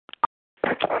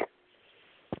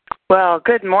Well,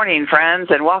 good morning, friends,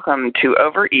 and welcome to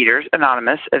Overeaters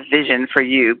Anonymous, a Vision for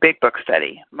You Big Book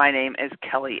Study. My name is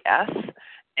Kelly S.,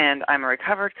 and I'm a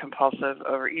recovered compulsive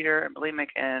overeater and bulimic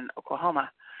in Oklahoma.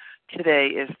 Today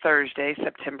is Thursday,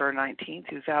 September 19,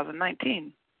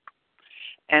 2019.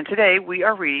 And today we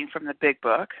are reading from the Big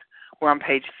Book. We're on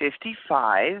page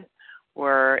 55.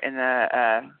 We're in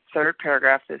the third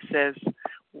paragraph that says,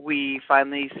 we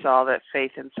finally saw that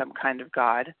faith in some kind of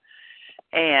God.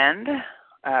 And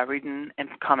reading and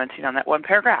commenting on that one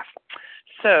paragraph.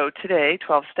 So today,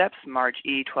 12 steps, Marge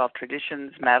E., 12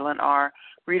 traditions, Madeline R.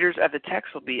 Readers of the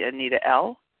text will be Anita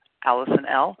L., Allison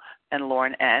L., and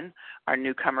Lauren N. Our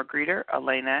newcomer greeter,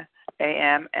 Elena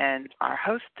A.M., and our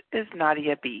host is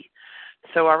Nadia B.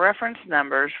 So our reference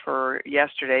numbers for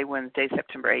yesterday, Wednesday,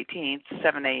 September 18th,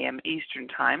 7 a.m. Eastern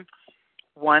Time,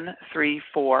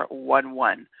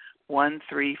 13411,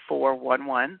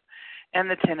 13411. And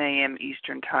the 10 a.m.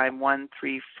 Eastern Time,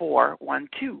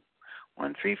 13412,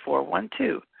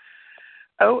 13412.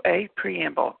 OA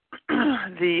Preamble.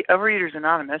 The Overeaters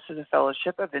Anonymous is a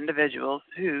fellowship of individuals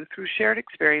who, through shared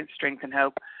experience, strength, and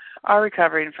hope, are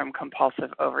recovering from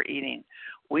compulsive overeating.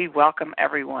 We welcome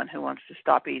everyone who wants to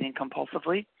stop eating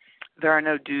compulsively. There are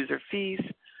no dues or fees.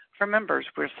 For members,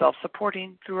 we're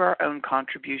self-supporting through our own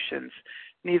contributions,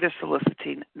 neither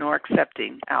soliciting nor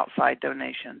accepting outside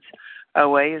donations.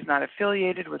 OA is not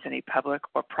affiliated with any public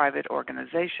or private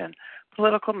organization,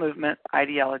 political movement,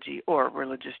 ideology, or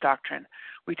religious doctrine.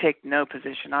 We take no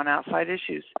position on outside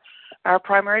issues. Our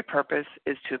primary purpose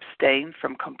is to abstain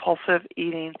from compulsive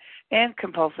eating and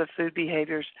compulsive food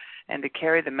behaviors and to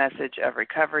carry the message of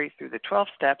recovery through the 12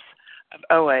 steps of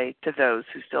OA to those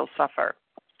who still suffer.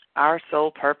 Our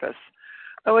sole purpose.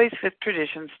 OA's fifth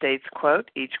tradition states,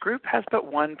 quote, each group has but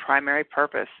one primary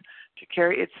purpose, to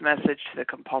carry its message to the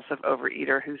compulsive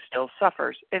overeater who still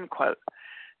suffers, end quote.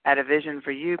 At A Vision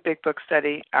for You Big Book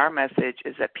Study, our message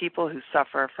is that people who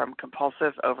suffer from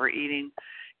compulsive overeating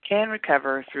can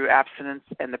recover through abstinence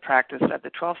and the practice of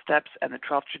the 12 steps and the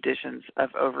 12 traditions of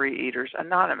Overeaters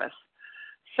Anonymous.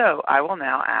 So I will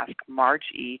now ask Marge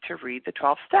E. to read the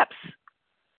 12 steps.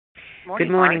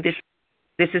 Good morning.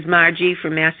 This is Margie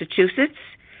from Massachusetts.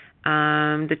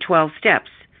 The 12 steps.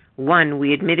 1,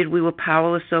 we admitted we were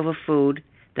powerless over food,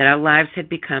 that our lives had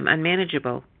become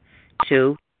unmanageable.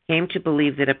 2, came to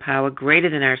believe that a power greater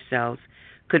than ourselves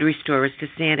could restore us to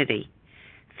sanity.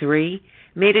 3,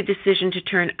 made a decision to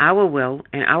turn our will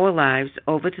and our lives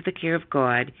over to the care of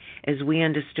God as we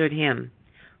understood Him.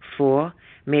 4,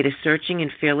 made a searching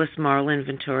and fearless moral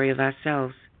inventory of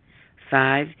ourselves.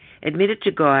 5, admitted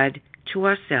to God, to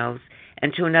ourselves,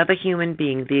 and to another human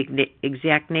being the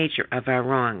exact nature of our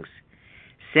wrongs.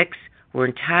 6, we're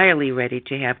entirely ready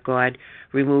to have God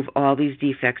remove all these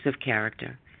defects of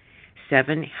character.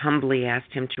 7, humbly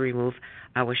asked Him to remove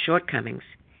our shortcomings.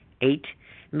 8,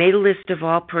 made a list of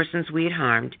all persons we had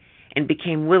harmed and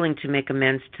became willing to make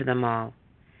amends to them all.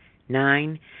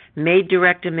 9, made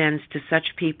direct amends to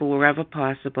such people wherever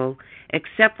possible,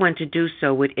 except when to do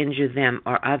so would injure them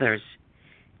or others.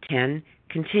 10,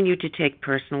 continued to take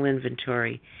personal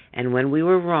inventory, and when we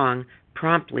were wrong,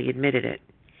 promptly admitted it.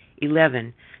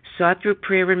 11, sought through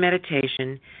prayer and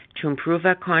meditation to improve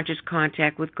our conscious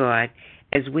contact with God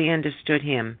as we understood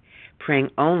Him,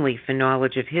 praying only for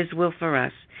knowledge of His will for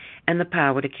us and the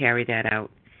power to carry that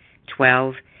out.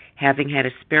 12, having had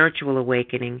a spiritual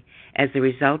awakening as the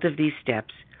result of these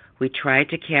steps, we tried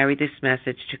to carry this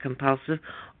message to compulsive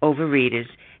overeaters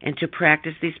and to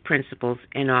practice these principles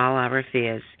in all our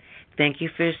affairs. Thank you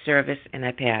for your service, and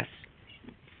I pass.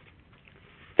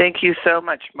 Thank you so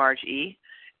much, Marge E.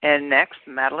 And next,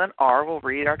 Madeline R. will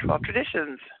read our 12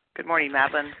 traditions. Good morning,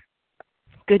 Madeline.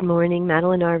 Good morning.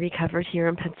 Madeline R. recovered here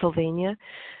in Pennsylvania.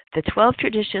 The 12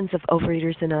 traditions of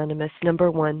Overeaters Anonymous.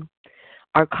 Number 1,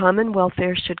 our common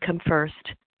welfare should come first.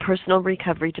 Personal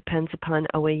recovery depends upon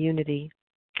OA unity.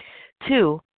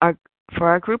 2, for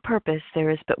our group purpose, there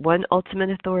is but one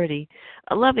ultimate authority,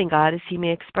 a loving God as He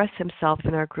may express Himself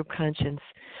in our group conscience.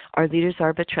 Our leaders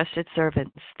are but trusted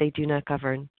servants. They do not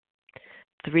govern.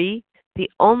 3, the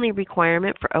only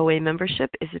requirement for OA membership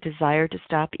is a desire to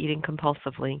stop eating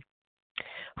compulsively.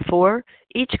 4,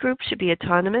 each group should be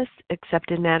autonomous except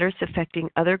in matters affecting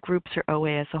other groups or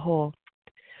OA as a whole.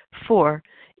 4,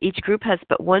 each group has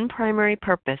but one primary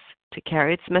purpose, to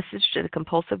carry its message to the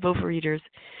compulsive overeaters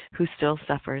who still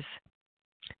suffers.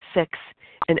 6,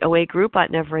 an OA group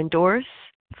ought never endorse,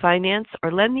 finance,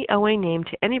 or lend the OA name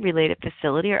to any related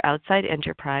facility or outside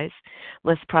enterprise,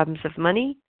 lest problems of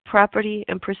money, property,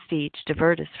 and prestige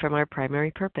divert us from our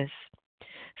primary purpose.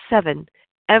 7,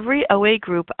 every OA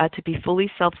group ought to be fully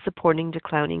self-supporting,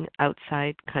 declining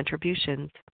outside contributions.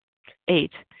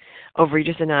 8.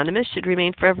 Overeaters Anonymous should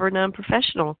remain forever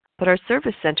non-professional, but our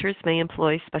service centers may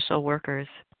employ special workers.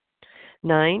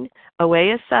 9.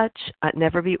 OA as such ought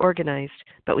never be organized,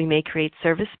 but we may create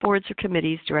service boards or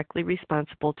committees directly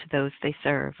responsible to those they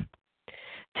serve.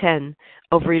 10.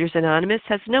 Overeaters Anonymous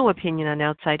has no opinion on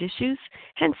outside issues,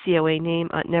 hence the OA name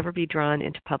ought never be drawn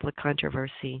into public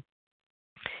controversy.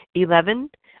 11.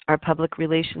 Our public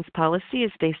relations policy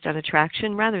is based on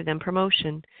attraction rather than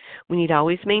promotion. We need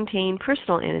always maintain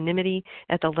personal anonymity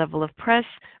at the level of press,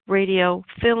 radio,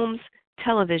 films,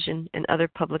 television, and other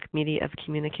public media of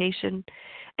communication.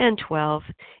 And 12.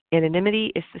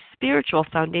 Anonymity is the spiritual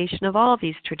foundation of all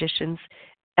these traditions,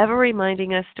 ever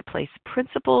reminding us to place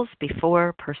principles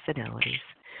before personalities.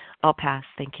 I'll pass.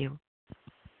 Thank you.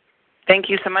 Thank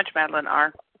you so much, Madeline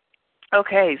R.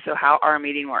 Okay, so how our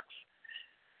meeting works.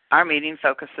 Our meeting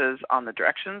focuses on the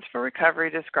directions for recovery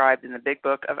described in the Big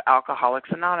Book of Alcoholics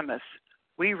Anonymous.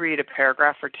 We read a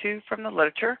paragraph or two from the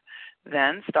literature,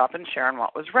 then stop and share on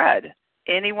what was read.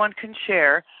 Anyone can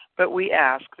share, but we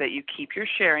ask that you keep your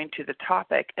sharing to the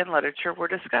topic and literature we're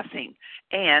discussing,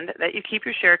 and that you keep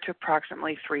your share to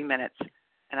approximately 3 minutes,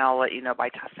 and I'll let you know by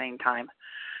saying time.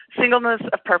 Singleness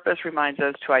of purpose reminds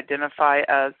us to identify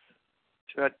as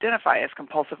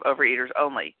compulsive overeaters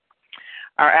only.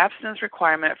 Our abstinence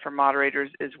requirement for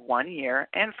moderators is 1 year,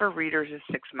 and for readers is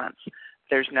 6 months.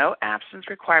 There's no abstinence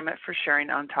requirement for sharing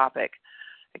on topic.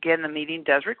 Again, the meeting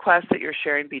does request that your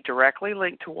sharing be directly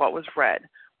linked to what was read.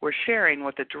 We're sharing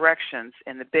what the directions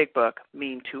in the Big Book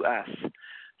mean to us.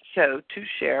 So to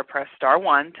share, press star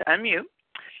 1 to unmute.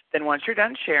 Then once you're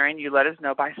done sharing, you let us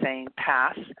know by saying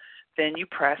pass. Then you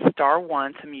press star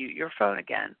 1 to mute your phone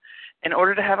again. In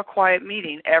order to have a quiet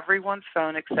meeting, everyone's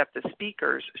phone except the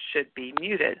speaker's should be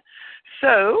muted.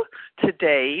 So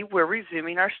today we're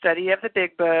resuming our study of the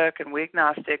Big Book and We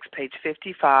Agnostics, page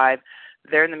 55.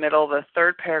 There in the middle of the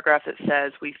third paragraph it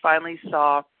says, we finally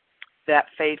saw that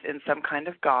faith in some kind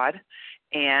of God.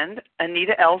 And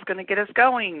Anita L. is going to get us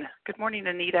going. Good morning,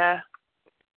 Anita.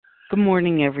 Good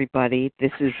morning, everybody.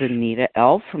 This is Anita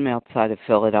L. from outside of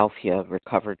Philadelphia,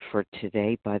 recovered for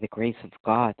today by the grace of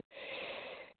God.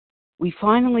 We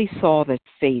finally saw that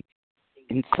faith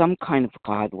in some kind of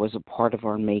God was a part of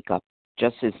our makeup,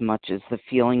 just as much as the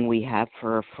feeling we have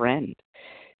for a friend.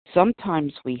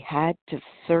 Sometimes we had to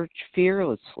search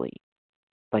fearlessly,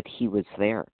 but he was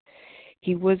there.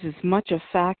 He was as much a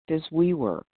fact as we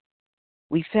were.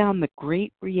 We found the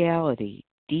great reality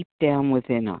deep down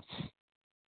within us.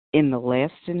 In the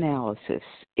last analysis,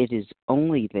 it is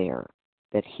only there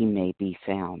that he may be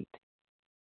found.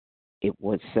 It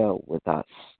was so with us.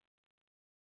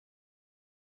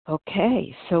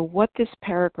 Okay, so what this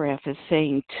paragraph is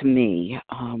saying to me,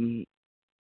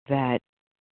 that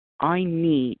I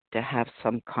need to have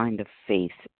some kind of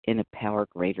faith in a power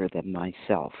greater than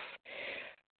myself.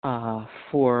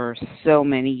 For so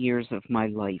many years of my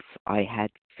life, I had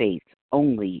faith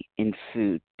only in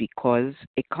food because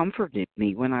it comforted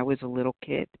me when I was a little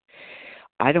kid.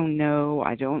 I don't know,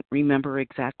 I don't remember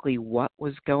exactly what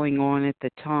was going on at the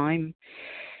time.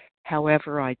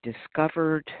 However, I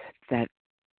discovered that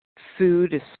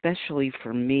food, especially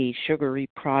for me, sugary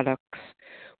products,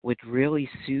 would really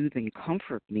soothe and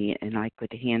comfort me, and I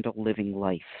could handle living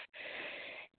life.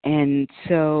 And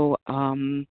so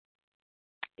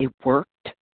it worked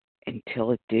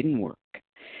until it didn't work.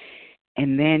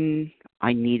 And then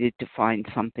I needed to find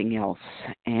something else,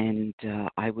 and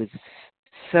I was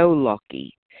so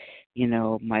lucky. You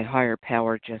know, my higher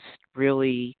power just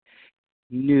really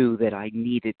knew that I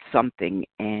needed something,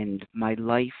 and my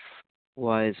life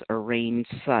was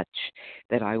arranged such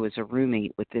that I was a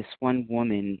roommate with this one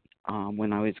woman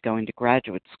when I was going to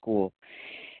graduate school,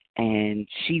 and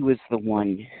she was the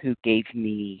one who gave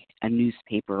me a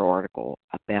newspaper article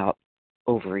about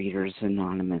Overeaters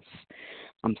Anonymous.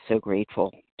 I'm so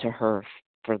grateful to her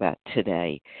for that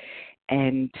today.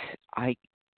 And I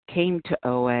came to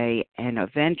OA, and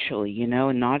eventually, you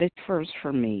know, not at first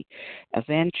for me,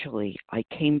 eventually I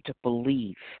came to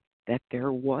believe that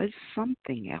there was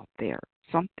something out there,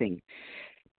 something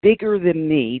bigger than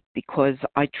me, because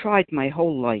I tried my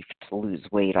whole life to lose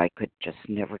weight. I could just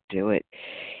never do it.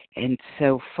 And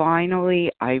so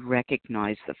finally I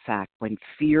recognized the fact when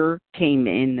fear came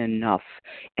in enough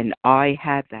and I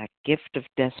had that gift of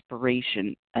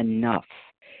desperation enough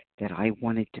that I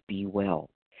wanted to be well.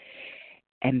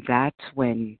 And that's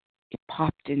when it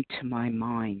popped into my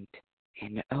mind.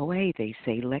 In OA, they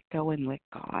say, let go and let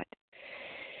God.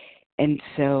 And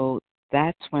so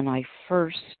that's when I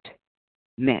first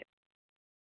met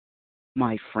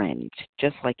my friend,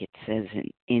 just like it says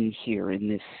in here in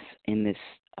this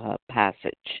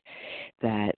passage,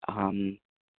 that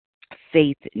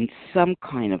faith in some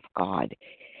kind of God.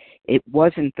 It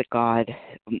wasn't the God,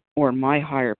 or my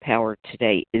higher power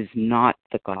today is not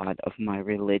the God of my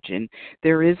religion.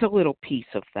 There is a little piece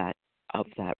of that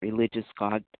religious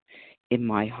God in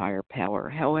my higher power.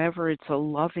 However, it's a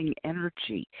loving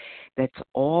energy that's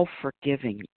all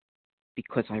forgiving,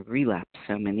 because I relapsed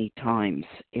so many times.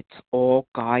 It's all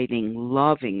guiding,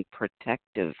 loving,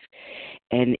 protective,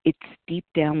 and it's deep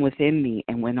down within me.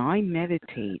 And when I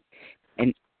meditate,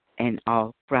 and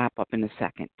I'll wrap up in a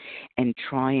second, and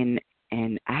try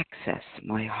and access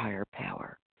my higher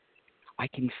power, I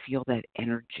can feel that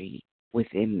energy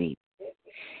within me.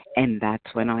 And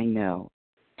that's when I know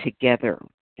together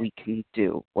we can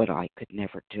do what I could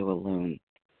never do alone.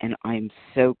 And I'm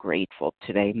so grateful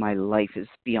today. My life is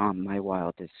beyond my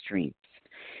wildest dreams.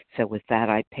 So with that,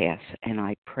 I pass, and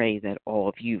I pray that all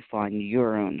of you find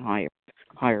your own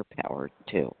higher power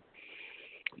too.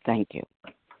 Thank you.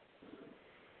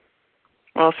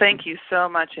 Well, thank you so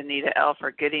much, Anita L.,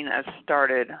 for getting us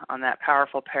started on that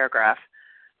powerful paragraph.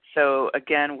 So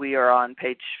again, we are on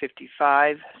page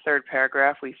 55, third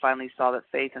paragraph. We finally saw that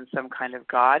faith in some kind of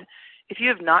God. If you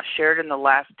have not shared in the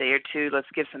last day or two, let's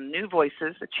give some new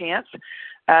voices a chance.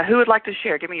 Who would like to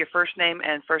share? Give me your first name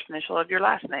and first initial of your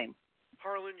last name.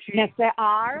 Harlan G. Nessa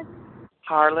R.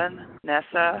 Harlan,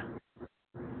 Nessa.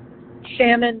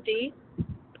 Shannon D.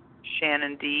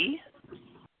 Shannon D.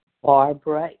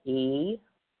 Barbara E.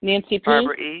 Nancy P.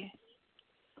 Barbara E.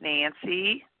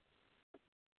 Nancy.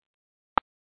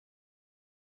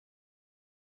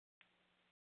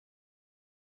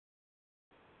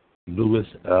 Louis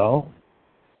L.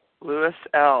 Louis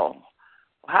L.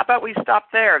 Well, how about we stop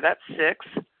there? That's 6.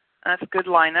 That's a good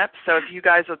lineup. So if you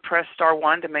guys would press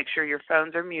 *1 to make sure your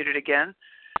phones are muted again,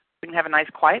 we can have a nice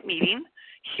quiet meeting.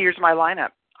 Here's my lineup.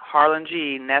 Harlan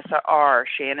G., Nessa R.,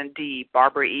 Shannon D.,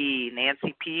 Barbara E.,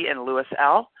 Nancy P., and Louis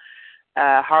L.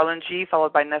 Harlan G.,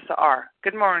 followed by Nessa R.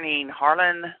 Good morning,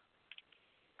 Harlan.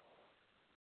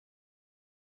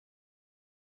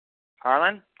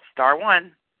 Harlan,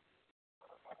 *1.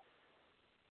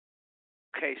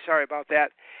 Okay, sorry about that.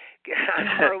 I'm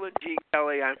Harlan G.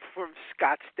 Kelly. I'm from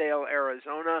Scottsdale,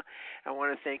 Arizona. I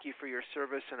want to thank you for your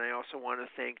service, and I also want to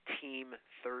thank Team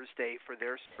Thursday for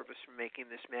their service for making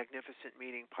this magnificent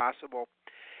meeting possible.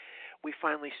 We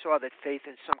finally saw that faith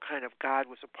in some kind of God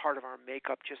was a part of our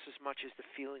makeup just as much as the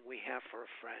feeling we have for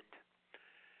a friend.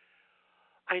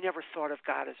 I never thought of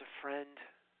God as a friend.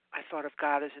 I thought of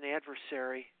God as an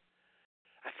adversary.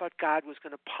 I thought God was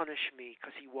going to punish me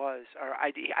because he was, or I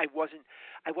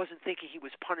wasn't thinking he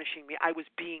was punishing me. I was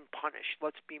being punished.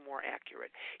 Let's be more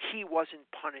accurate. He wasn't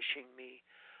punishing me.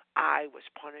 I was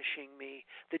punishing me.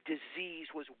 The disease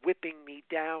was whipping me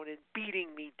down and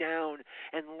beating me down,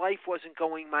 and life wasn't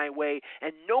going my way,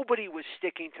 and nobody was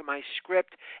sticking to my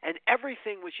script, and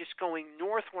everything was just going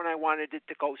north when I wanted it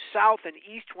to go south and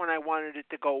east when I wanted it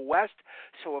to go west.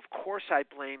 So of course I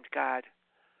blamed God.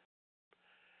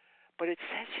 But it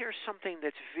says here something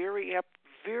that's very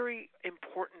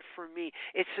important for me.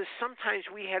 It says sometimes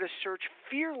we had to search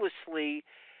fearlessly,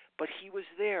 but he was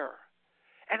there.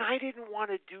 And I didn't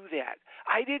want to do that.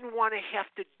 I didn't want to have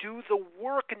to do the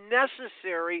work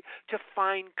necessary to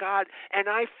find God. And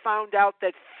I found out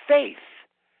that faith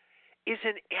is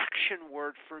an action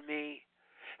word for me.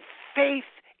 Faith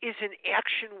is an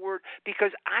action word,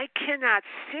 because I cannot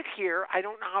sit here. I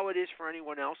don't know how it is for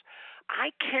anyone else. I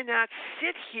cannot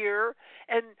sit here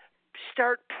and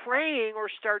start praying or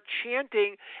start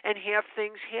chanting and have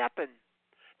things happen.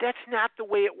 That's not the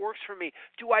way it works for me.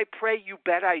 Do I pray? You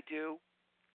bet I do.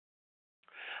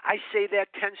 I say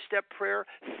that 10-step prayer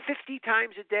 50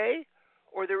 times a day,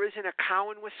 or there isn't a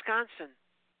cow in Wisconsin.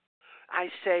 I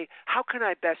say, how can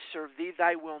I best serve thee?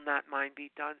 Thy will, not mine,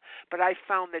 be done. But I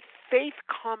found that faith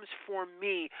comes for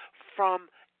me from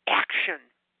action.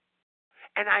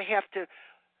 And I have to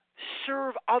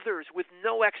serve others with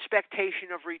no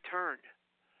expectation of return.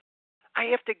 I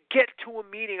have to get to a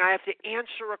meeting. I have to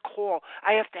answer a call.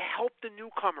 I have to help the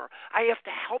newcomer. I have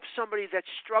to help somebody that's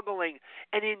struggling.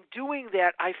 And in doing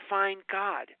that, I find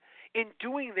God. In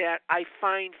doing that, I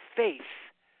find faith.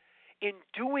 In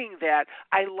doing that,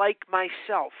 I like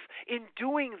myself. In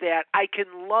doing that, I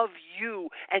can love you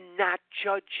and not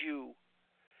judge you.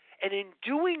 And in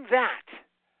doing that,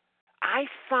 I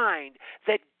find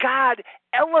that God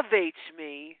elevates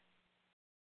me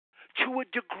to a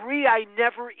degree I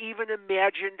never even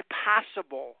imagined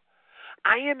possible.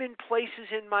 I am in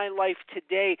places in my life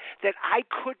today that I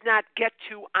could not get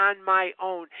to on my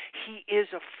own. He is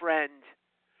a friend.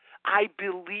 I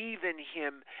believe in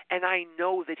him, and I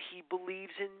know that he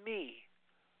believes in me.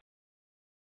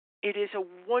 It is a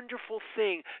wonderful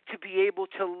thing to be able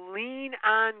to lean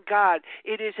on God.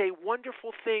 It is a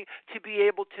wonderful thing to be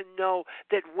able to know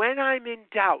that when I'm in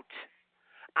doubt,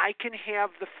 I can have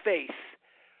the faith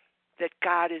that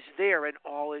God is there and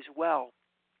all is well.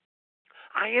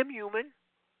 I am human.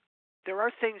 There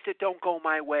are things that don't go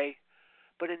my way.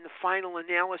 But in the final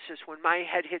analysis, when my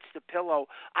head hits the pillow,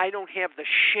 I don't have the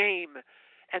shame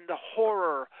and the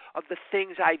horror of the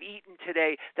things I've eaten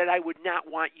today that I would not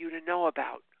want you to know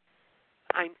about.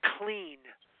 I'm clean.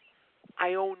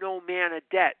 I owe no man a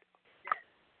debt.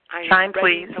 I am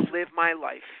ready to live my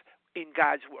life in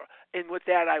God's will. And with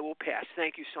that, I will pass.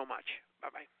 Thank you so much.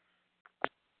 Bye-bye.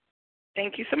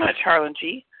 Thank you so much, Harlan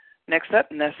G. Next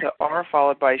up, Nessa R.,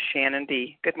 followed by Shannon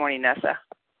D. Good morning, Nessa.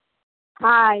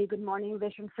 Hi, good morning.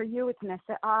 Vision for you. It's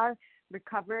Nessa R.,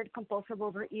 recovered compulsive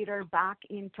overeater back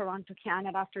in Toronto,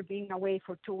 Canada after being away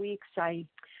for 2 weeks. I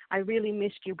really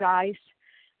missed you guys.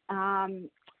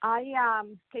 I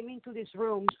came into these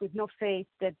rooms with no faith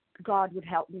that God would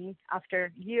help me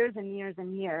after years and years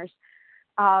and years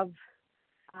of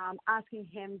asking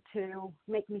him to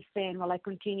make me thin while I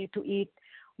continued to eat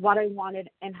what I wanted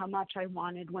and how much I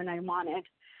wanted when I wanted.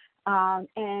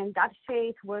 And that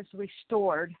faith was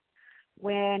restored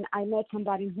when I met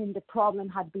somebody in whom the problem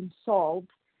had been solved,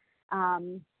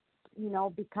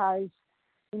 because,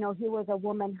 he was a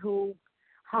woman who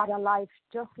had a life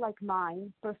just like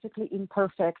mine, perfectly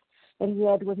imperfect, and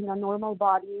yet within a normal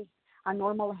body, a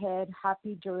normal head,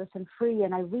 happy, joyous, and free.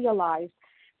 And I realized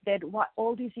that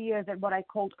all these years that what I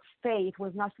called faith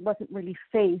wasn't really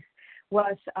faith,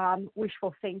 was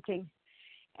wishful thinking.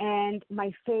 And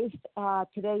my faith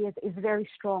today is very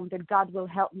strong that God will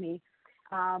help me.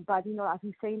 But, as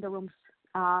we say in the rooms,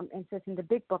 and says in the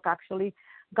big book, actually,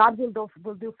 God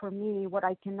will do for me what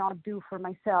I cannot do for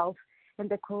myself. And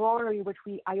the corollary, which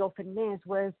I often miss,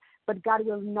 was, but God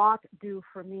will not do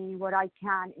for me what I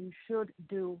can and should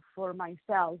do for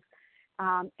myself.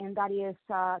 And that is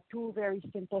two very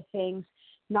simple things.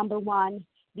 Number one,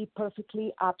 be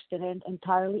perfectly abstinent,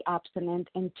 entirely abstinent,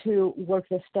 and two, work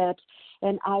the steps.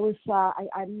 And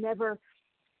I'm never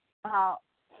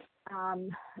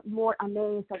more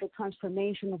amazed at the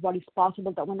transformation of what is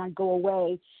possible that when I go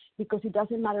away, because it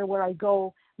doesn't matter where I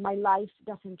go, my life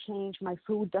doesn't change, my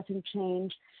food doesn't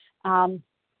change.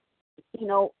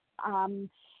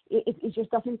 It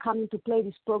just doesn't come into play.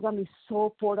 This program is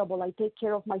so portable. I take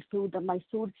care of my food, and my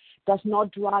food does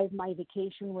not drive my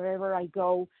vacation wherever I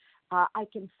go. I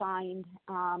can find,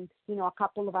 a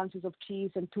couple of ounces of cheese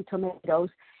and 2 tomatoes,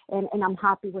 and I'm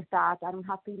happy with that. I don't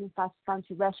have to eat in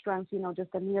fancy restaurants.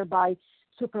 Just a nearby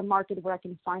supermarket where I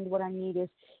can find what I need is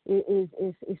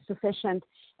sufficient.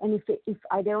 And if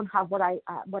I don't have what I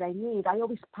need, I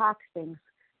always pack things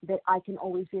that I can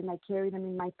always eat, and I carry them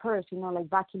in my purse. Like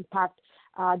vacuum packed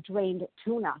drained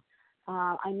tuna.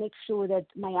 I make sure that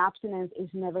my abstinence is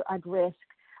never at risk.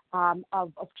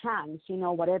 Of chance,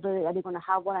 whatever, are they going to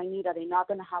have what I need? Are they not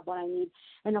going to have what I need?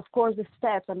 And of course, the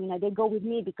steps, they go with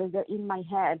me because they're in my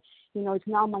head. It's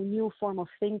now my new form of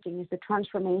thinking, is the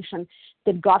transformation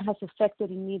that God has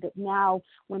effected in me, that now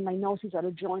when my nose is out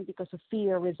of joint because of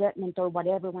fear, resentment, or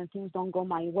whatever, when things don't go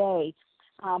my way,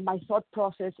 my thought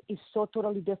process is so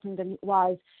totally different than it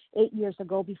was 8 years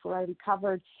ago before I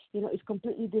recovered. It's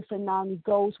completely different now, and it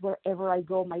goes wherever I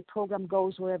go. My program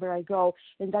goes wherever I go,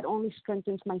 and that only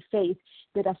strengthens my faith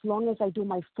that as long as I do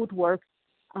my footwork,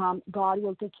 God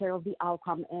will take care of the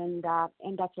outcome, and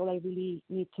that's all I really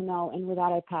need to know. And with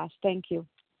that, I pass. Thank you.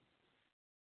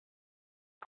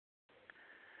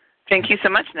 Thank you so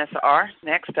much, Nessa R.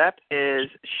 Next up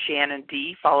is Shannon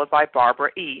D., followed by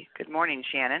Barbara E. Good morning,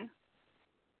 Shannon.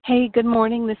 Hey, good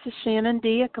morning. This is Shannon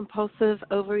D., a compulsive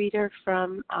overeater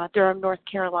from Durham, North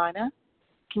Carolina.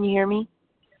 Can you hear me?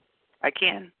 I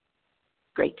can.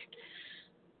 Great.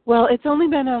 Well, it's only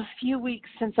been a few weeks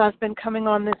since I've been coming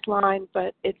on this line,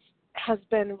 but it has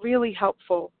been really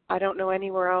helpful. I don't know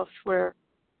anywhere else where,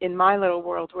 in my little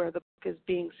world, where the book is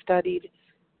being studied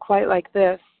quite like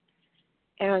this.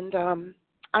 And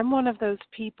I'm one of those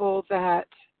people that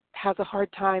has a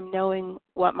hard time knowing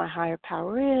what my higher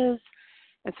power is.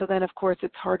 And so then, of course,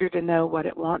 it's harder to know what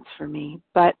it wants for me.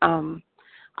 But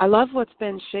I love what's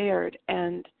been shared,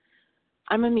 and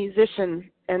I'm a musician.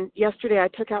 And yesterday I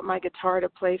took out my guitar to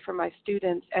play for my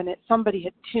students, and somebody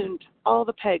had tuned all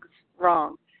the pegs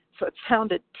wrong. So it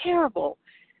sounded terrible.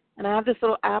 And I have this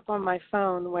little app on my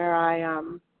phone where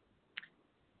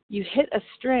you hit a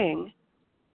string,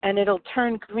 and it'll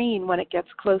turn green when it gets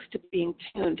close to being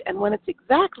tuned. And when it's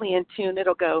exactly in tune,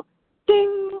 it'll go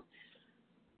ding.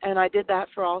 And I did that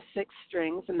for all 6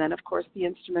 strings, and then, of course, the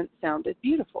instrument sounded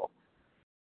beautiful.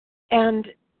 And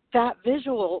that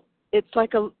visual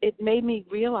it made me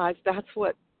realize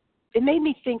it made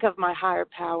me think of my higher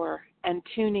power and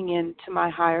tuning in to my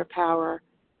higher power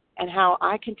and how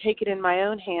I can take it in my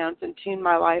own hands and tune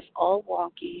my life all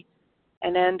wonky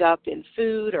and end up in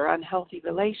food or unhealthy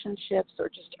relationships or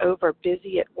just over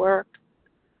busy at work.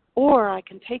 Or I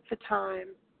can take the time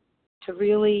to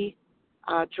really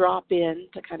drop in,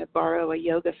 to kind of borrow a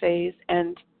yoga phase,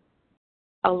 and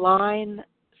align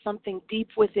something deep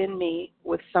within me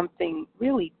with something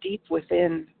really deep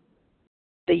within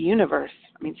the universe.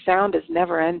 I mean, sound is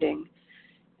never ending.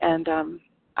 And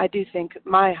I do think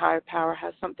my higher power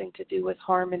has something to do with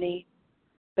harmony,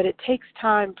 but it takes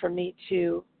time for me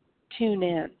to tune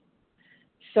in.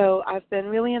 So I've been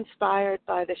really inspired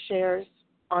by the shares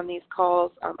on these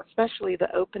calls, especially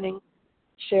the opening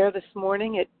share this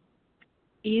morning. It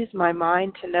eased my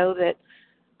mind to know that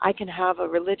I can have a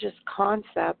religious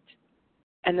concept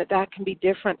and that can be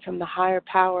different from the higher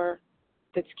power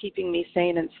that's keeping me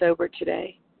sane and sober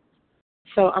today.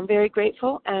 So I'm very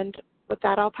grateful, and with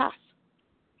that, I'll pass.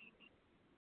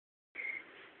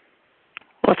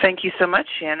 Well, thank you so much,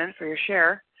 Shannon, for your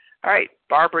share. All right,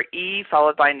 Barbara E.,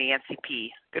 followed by Nancy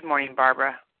P. Good morning,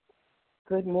 Barbara.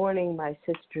 Good morning, my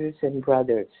sisters and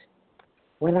brothers.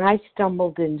 When I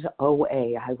stumbled into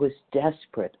OA, I was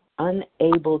desperate,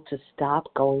 unable to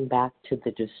stop going back to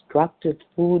the destructive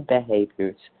food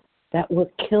behaviors that were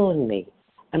killing me,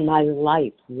 and my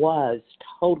life was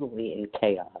totally in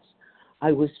chaos.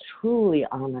 I was truly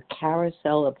on a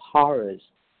carousel of horrors,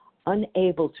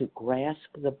 unable to grasp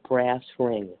the brass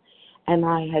ring, and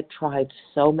I had tried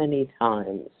so many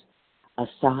times, a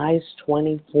size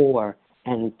 24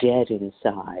 and dead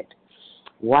inside.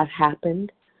 What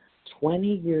happened?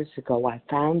 20 years ago, I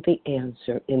found the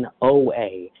answer in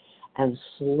OA, and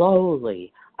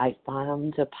slowly I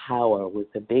found a power with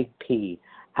a big P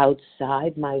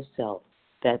outside myself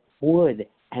that would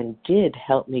and did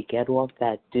help me get off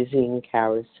that dizzying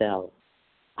carousel.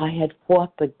 I had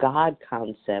fought the God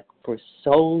concept for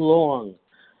so long,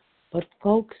 but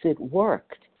folks, it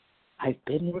worked. I've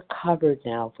been recovered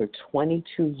now for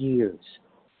 22 years.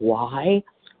 Why?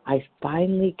 I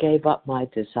finally gave up my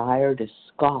desire to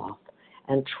scoff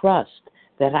and trust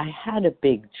that I had a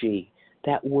big G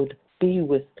that would be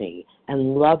with me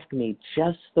and loved me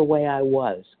just the way I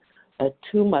was, but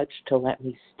too much to let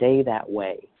me stay that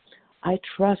way. I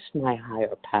trust my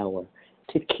higher power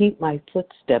to keep my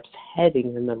footsteps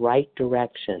heading in the right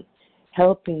direction,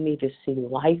 helping me to see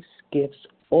life's gifts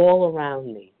all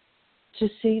around me, to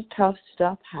see tough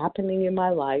stuff happening in my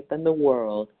life and the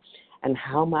world, and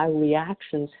how my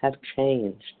reactions have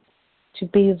changed, to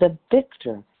be the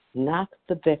victor, not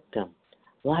the victim.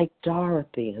 Like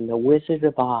Dorothy in The Wizard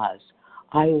of Oz,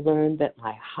 I learned that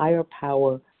my higher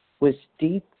power was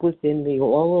deep within me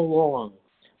all along,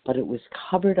 but it was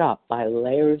covered up by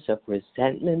layers of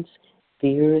resentments,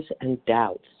 fears, and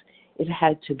doubts. It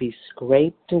had to be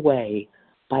scraped away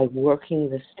by working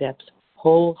the steps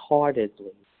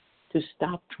wholeheartedly, to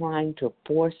stop trying to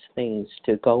force things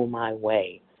to go my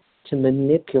way, to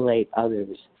manipulate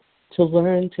others, to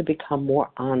learn to become more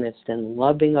honest and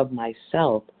loving of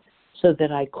myself so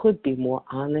that I could be more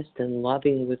honest and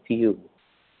loving with you,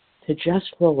 to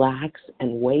just relax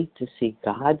and wait to see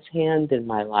God's hand in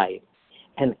my life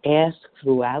and ask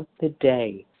throughout the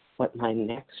day what my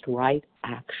next right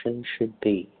action should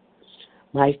be.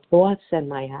 My thoughts and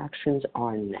my actions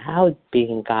are now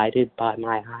being guided by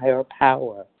my higher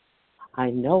power. I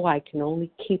know I can only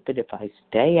keep it if I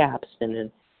stay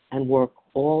abstinent and work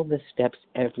all the steps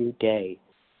every day.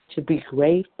 To be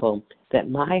grateful that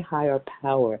my higher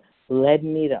power led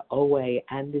me to OA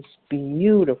and this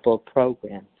beautiful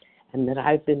program, and that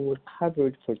I've been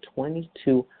recovered for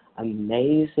 22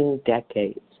 amazing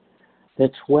decades. The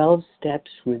 12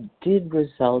 steps did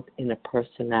result in a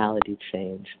personality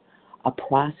change, a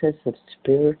process of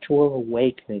spiritual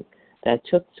awakening that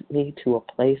took me to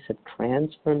a place of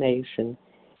transformation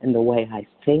in the way I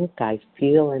think, I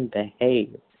feel, and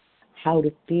behave, how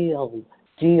to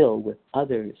deal with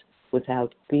others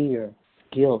without fear,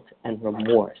 guilt, and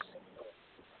remorse.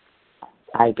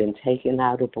 I've been taken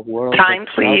out of a world Time, of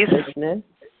please. selfishness,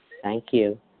 thank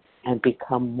you, and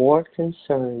become more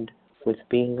concerned with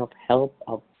being of help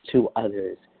to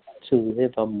others to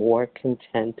live a more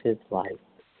contented life.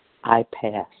 I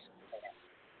pass.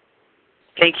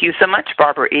 Thank you so much,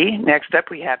 Barbara E. Next up,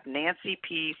 we have Nancy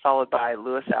P., followed by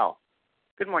Lewis L.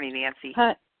 Good morning, Nancy.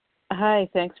 Hi.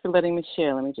 Thanks for letting me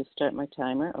share. Let me just start my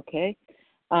timer, okay?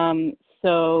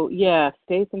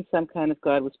 Faith in some kind of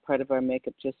God was part of our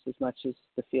makeup just as much as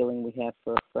the feeling we have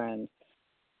for a friend.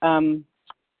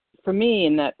 For me,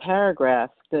 in that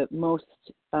paragraph, the most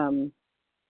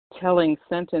telling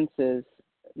sentences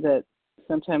that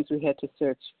sometimes we had to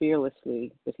search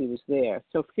fearlessly, but he was there.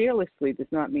 So fearlessly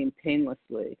does not mean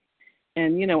painlessly.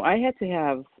 And, I had to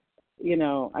have,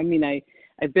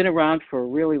 I've been around for a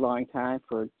really long time,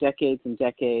 for decades and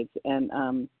decades. And,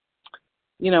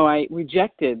 I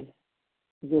rejected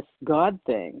this God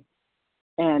thing.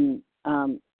 And,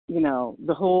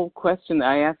 the whole question that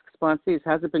I ask sponsees,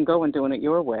 how's it been going doing it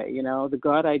your way? The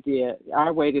God idea,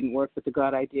 our way didn't work, but the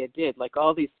God idea did. Like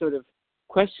all these sort of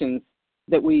questions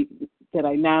that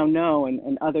I now know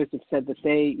and others have said that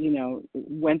they,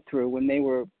 went through when they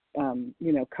were,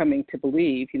 coming to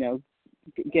believe,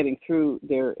 getting through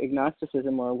their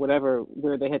agnosticism or whatever,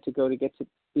 where they had to go to get to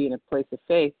be in a place of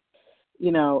faith,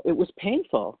 it was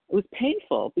painful. It was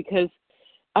painful because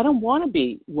I don't want to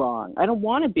be wrong. I don't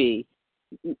want to be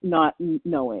not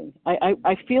knowing.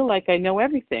 I feel like I know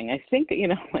everything. I think,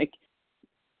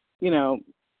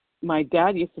 my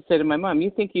dad used to say to my mom,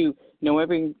 you think you know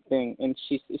everything? And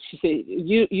she said,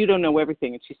 you don't know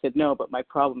everything. And she said, no, but my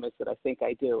problem is that I think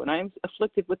I do. And I'm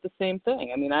afflicted with the same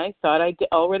thing. I mean, I thought I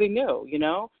already knew,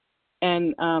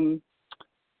 and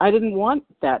I didn't want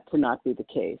that to not be the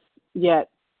case. Yet,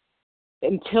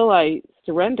 until I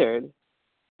surrendered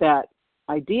that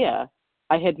idea,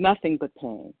 I had nothing but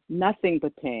pain, nothing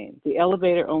but pain. The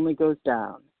elevator only goes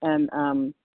down. And,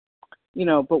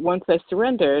 but once I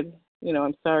surrendered,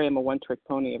 I'm sorry I'm a one-trick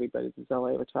pony, everybody. This is all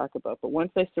I ever talk about. But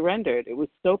once I surrendered, it was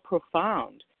so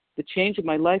profound. The change of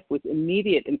my life was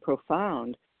immediate and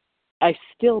profound. I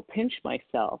still pinch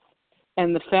myself.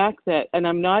 And the fact that, and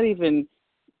I'm not even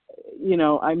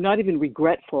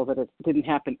regretful that it didn't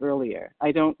happen earlier.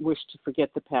 I don't wish to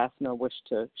forget the past nor wish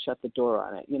to shut the door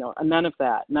on it. None of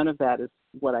that is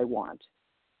what I want.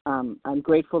 I'm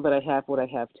grateful that I have what I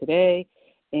have today,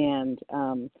 and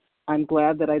I'm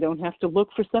glad that I don't have to look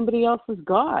for somebody else's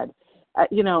God.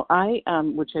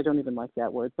 Which I don't even like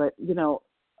that word, but,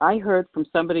 I heard from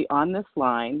somebody on this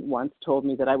line once told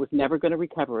me that I was never going to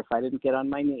recover if I didn't get on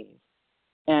my knees.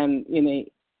 And in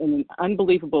an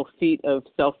unbelievable feat of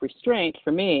self-restraint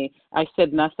for me, I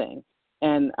said nothing.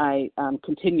 And I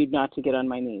continued not to get on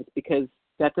my knees because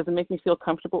that doesn't make me feel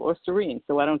comfortable or serene,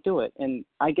 so I don't do it. And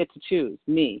I get to choose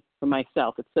me for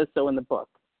myself. It says so in the book.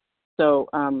 So,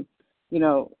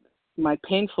 my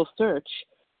painful search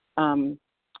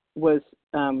was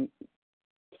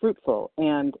fruitful.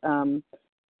 And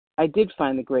I did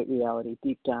find the great reality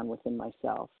deep down within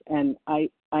myself. And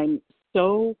I'm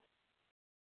so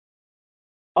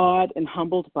awed and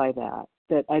humbled by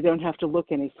that I don't have to look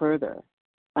any further.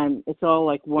 It's all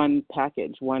like one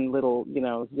package, one little,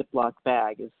 Ziploc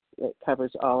bag it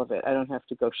covers all of it. I don't have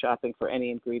to go shopping for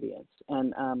any ingredients.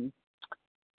 And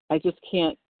I just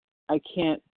can't,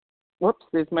 whoops,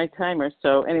 there's my timer.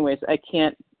 So anyways, I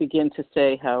can't begin to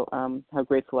say how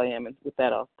grateful I am. And with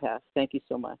that, I'll pass. Thank you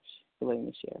so much for letting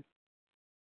me share.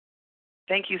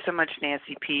 Thank you so much,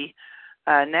 Nancy P.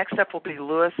 Next up will be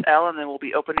Louis L., and then we'll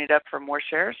be opening it up for more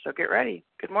shares, so get ready.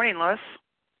 Good morning, Louis.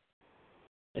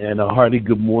 And a hearty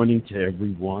good morning to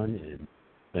everyone, and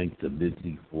thanks to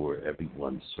Lizzie for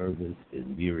everyone's service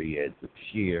and myriads of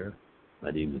share.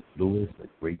 My name is Louis, a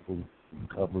grateful,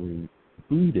 recovering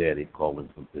food addict calling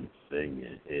from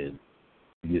Pennsylvania, and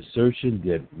the assertion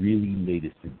that really made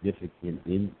a significant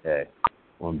impact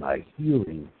on my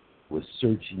healing was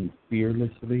searching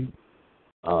fearlessly.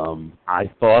 I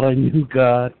thought I knew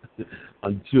God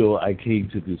until I came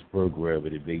to this program,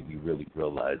 and it made me really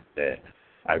realize that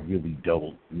I really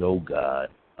don't know God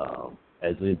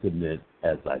as intimate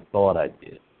as I thought I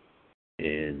did.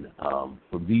 And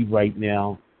for me right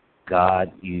now,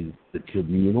 God is the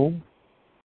communal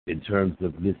in terms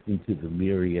of listening to the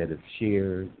myriad of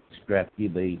shares,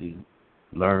 extrapolating,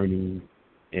 learning,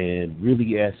 and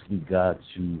really asking God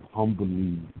to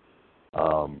humbly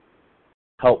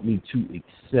help me to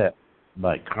accept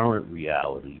my current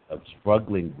reality of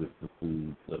struggling with the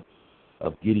foods,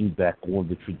 of getting back on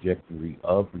the trajectory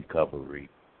of recovery,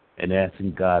 and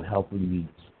asking God to help me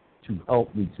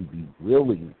to be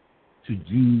willing to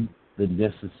do the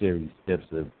necessary steps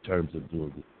in terms of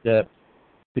doing the steps,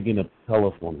 picking up the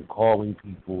telephone and calling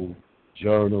people,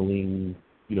 journaling,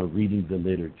 reading the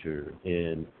literature.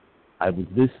 And I was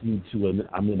listening to,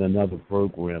 I'm in another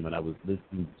program, and I was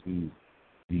listening to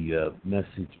the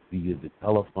message via the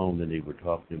telephone, and they were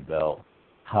talking about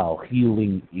how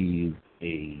healing is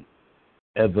a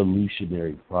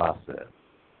evolutionary process.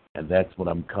 And that's what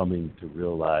I'm coming to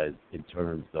realize in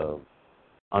terms of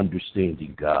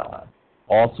understanding God.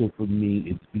 Also for me,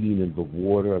 it's being in the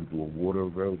water. I'm doing water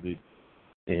aerobics,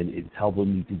 and it's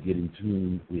helping me to get in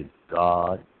tune with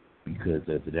God, because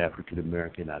as an African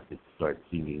American, I could start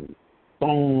singing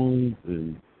songs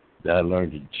and that I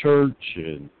learned in church,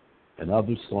 and and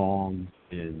other songs,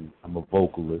 and I'm a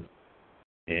vocalist,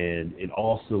 and it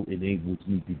also enables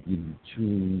me to get in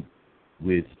tune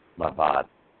with my body.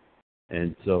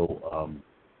 And so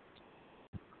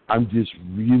I'm just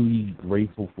really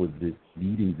grateful for this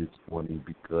meeting this morning,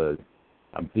 because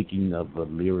I'm thinking of the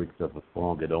lyrics of a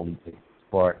song, "It only takes a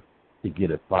spark to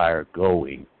get a fire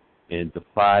going." And the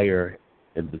fire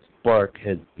and the spark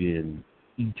has been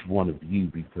each one of you,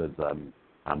 because I'm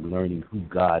learning who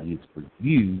God is for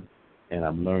you, and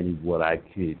I'm learning what I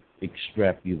could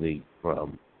extrapolate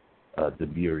from the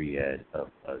myriad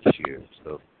of shares.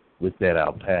 So with that,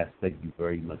 I'll pass. Thank you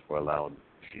very much for allowing me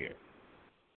to share.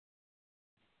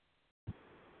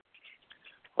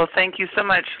 Well, thank you so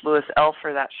much, Louis L.,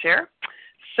 for that share.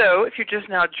 So if you're just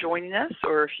now joining us,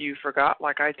 or if you forgot,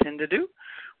 like I tend to do,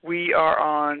 we are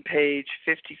on page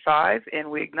 55 in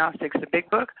We Agnostics, the Big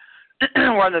Book.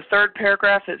 We're on the third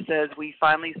paragraph. It says, "We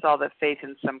finally saw that faith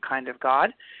in some kind of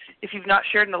God." If you've not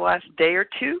shared in the last day or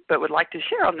two, but would like to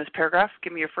share on this paragraph,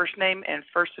 give me your first name and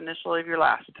first initial of your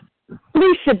last.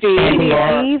 Lisa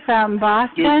B. From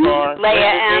Boston.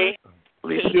 Leah M.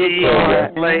 Lisa B.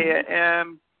 Leah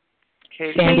M.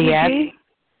 Katie. Sandy F.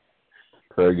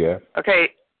 Craig F.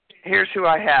 Okay, here's who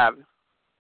I have.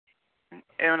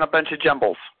 And a bunch of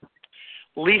jumbles.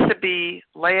 Lisa B.,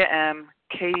 Leah M.,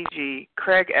 Katie G.,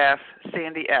 Craig F.,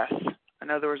 Sandy S. I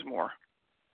know there was more.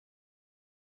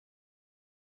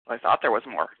 Well, I thought there was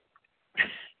more.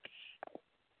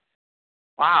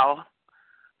 Wow.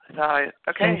 Okay,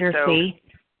 Ginger so C.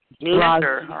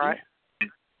 Ginger, all right.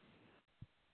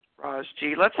 Raj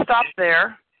G. Let's stop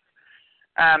there.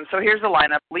 So here's the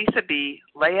lineup: Lisa B.,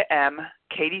 Leah M.,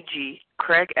 Katie G.,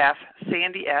 Craig F.,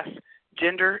 Sandy S.,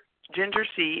 Ginger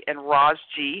C., and Raj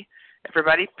G.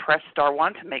 Everybody press star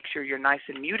 1 to make sure you're nice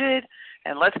and muted.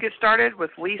 And let's get started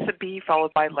with Lisa B.,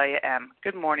 followed by Leah M.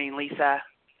 Good morning, Lisa.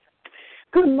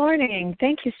 Good morning.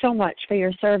 Thank you so much for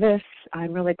your service.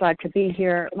 I'm really glad to be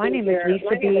here. My name is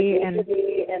Lisa B.,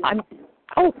 and I'm...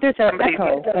 Oh, there's an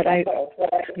echo, but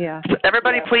yeah.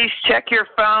 Everybody please check your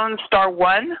phone, star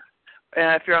 1.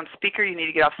 If you're on speaker, you need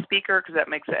to get off speaker, because that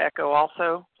makes the echo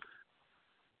also.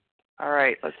 All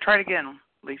right, let's try it again,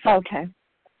 Lisa. Okay.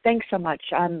 Thanks so much.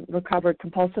 I'm a recovered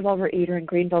compulsive overeater in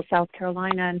Greenville, South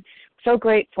Carolina, and so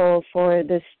grateful for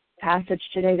this passage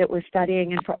today that we're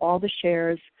studying and for all the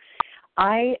shares.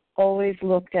 I always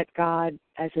looked at God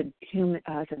as a human,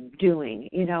 as a doing.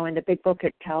 You know, in the Big Book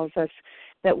it tells us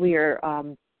that we are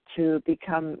to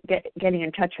become getting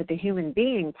in touch with the human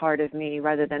being part of me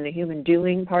rather than the human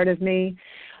doing part of me.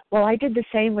 Well, I did the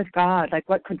same with God. Like,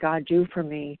 what could God do for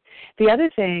me? The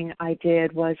other thing I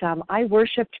did was I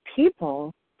worshipped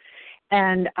people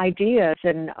and ideas,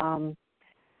 and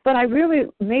but I really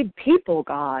made people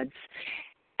gods.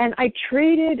 And I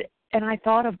treated and I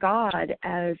thought of God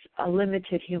as a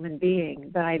limited human being,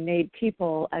 but I made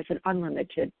people as an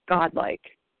unlimited, godlike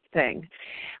thing.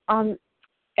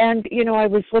 And, you know, I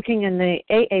was looking in the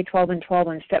AA 12 and 12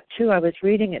 on step 2. I was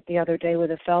reading it the other day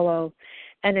with a fellow,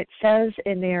 and it says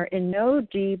in there, in no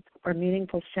deep or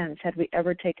meaningful sense had we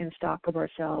ever taken stock of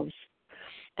ourselves.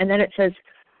 And then it says,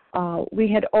 we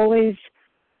had always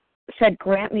said,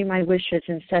 grant me my wishes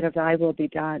instead of thy will be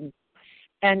done.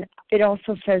 And it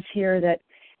also says here that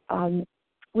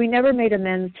we never made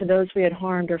amends to those we had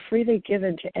harmed or freely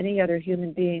given to any other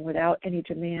human being without any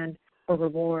demand or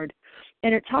reward.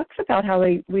 And it talks about how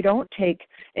we don't take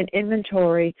an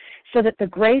inventory so that the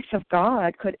grace of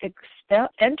God could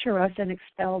enter us and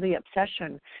expel the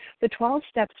obsession. The 12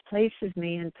 steps places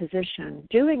me in position,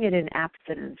 doing it in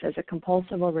abstinence as a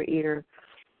compulsive overeater.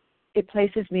 It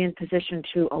places me in position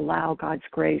to allow God's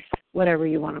grace, whatever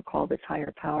you want to call this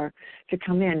higher power, to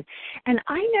come in. And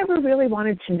I never really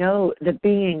wanted to know the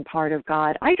being part of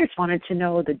God. I just wanted to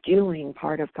know the doing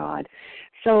part of God.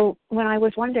 So when I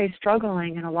was one day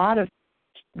struggling in a lot of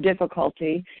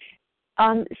difficulty,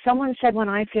 someone said, when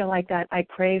I feel like that, I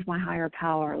crave my higher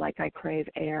power like I crave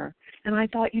air. And I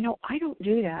thought, you know, I don't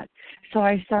do that. So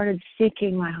I started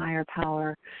seeking my higher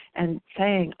power and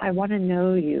saying, I want to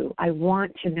know you. I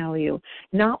want to know you.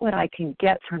 Not what I can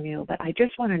get from you, but I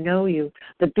just want to know you,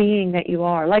 the being that you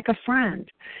are, like a friend,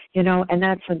 you know, and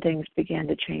that's when things began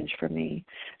to change for me.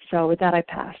 So with that, I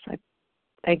pass. I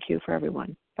thank you for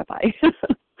everyone. Bye-bye.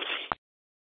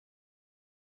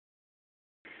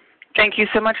 Thank you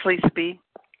so much, Lisa B.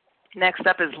 Next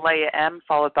up is Leah M.,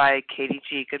 followed by Katie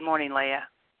G. Good morning, Leah.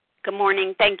 Good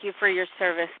morning. Thank you for your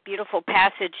service. Beautiful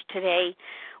passage today.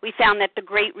 We found that the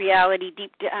great reality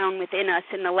deep down within us,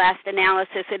 in the last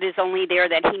analysis, it is only there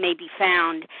that he may be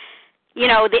found. You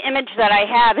know, the image that I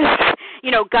have is,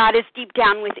 you know, God is deep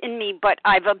down within me, but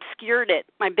I've obscured it.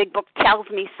 My big book tells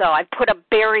me so. I've put up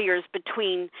barriers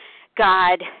between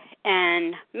God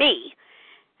and me.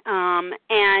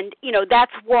 And,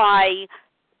 that's why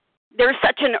there's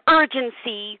such an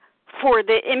urgency for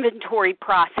the inventory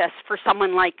process for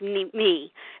someone like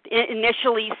me.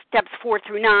 Initially, steps 4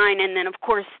 through 9, and then, of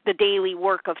course, the daily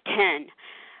work of 10.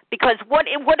 Because what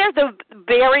are the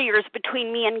barriers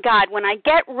between me and God? When I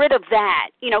get rid of that,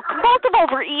 compulsive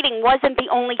overeating wasn't the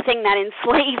only thing that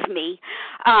enslaved me.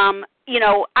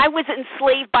 I was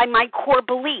enslaved by my core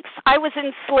beliefs. I was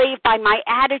enslaved by my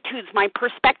attitudes, my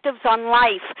perspectives on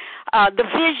life, the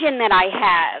vision that I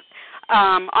have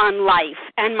on life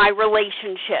and my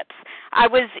relationships. I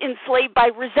was enslaved by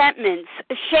resentments,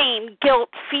 shame, guilt,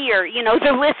 fear.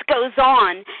 The list goes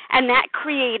on. And that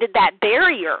created that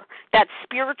barrier, that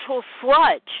spiritual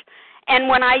sludge. And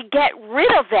when I get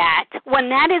rid of that, when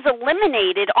that is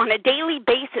eliminated on a daily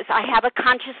basis, I have a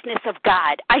consciousness of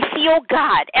God. I feel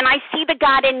God, and I see the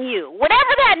God in you.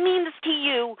 Whatever that means to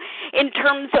you in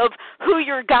terms of who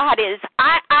your God is,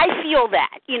 I feel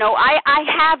that. I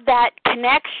have that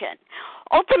connection.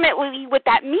 Ultimately, what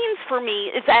that means for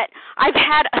me is that I've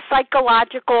had a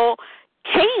psychological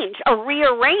change, a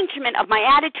rearrangement of my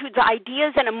attitudes,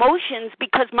 ideas, and emotions,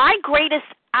 because my greatest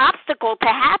obstacle to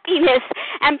happiness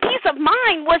and peace of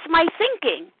mind was my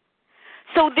thinking.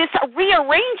 So this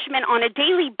rearrangement on a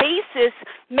daily basis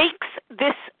makes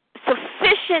this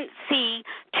sufficiency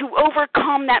to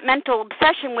overcome that mental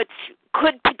obsession, which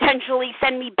could potentially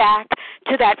send me back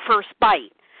to that first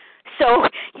bite. So,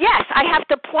 yes, I have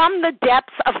to plumb the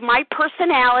depths of my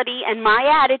personality and my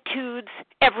attitudes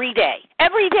every day,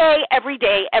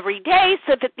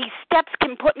 so that these steps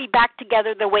can put me back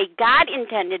together the way God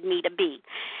intended me to be.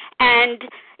 And,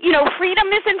 freedom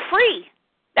isn't free.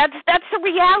 That's the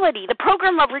reality. The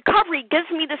program of recovery gives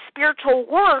me the spiritual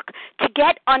work to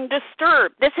get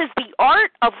undisturbed. This is the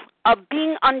art of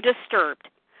being undisturbed,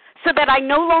 so that I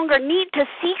no longer need to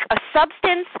seek a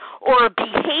substance or a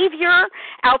behavior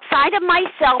outside of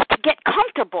myself to get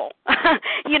comfortable.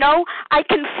 I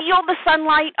can feel the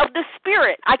sunlight of the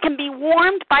Spirit. I can be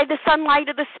warmed by the sunlight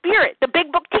of the Spirit. The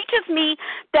Big Book teaches me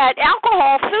that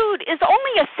alcohol, food, is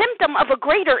only a symptom of a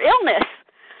greater illness.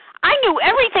 I knew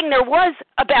everything there was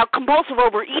about compulsive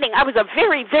overeating. I was a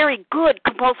very, very good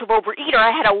compulsive overeater.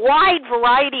 I had a wide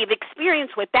variety of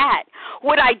experience with that.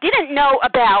 What I didn't know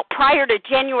about prior to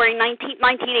January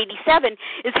 1987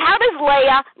 is how does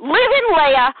Leah live in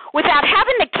Leah without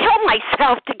having to kill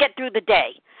myself to get through the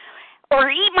day, or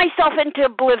eat myself into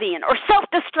oblivion, or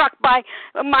self-destruct by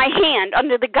my hand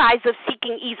under the guise of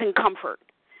seeking ease and comfort.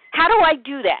 How do I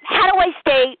do that? How do I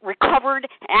stay recovered,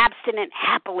 abstinent,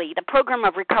 happily? The program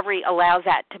of recovery allows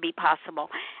that to be possible.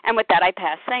 And with that, I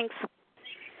pass. Thanks.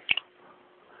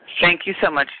 Thank you so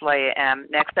much, Leah M.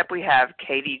 Next up, we have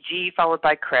Katie G., followed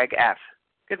by Craig F.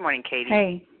 Good morning, Katie.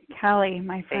 Hey, Kelly,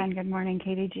 my friend. Hey. Good morning,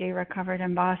 Katie G., recovered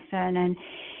in Boston. And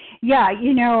yeah,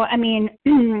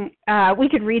 we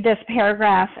could read this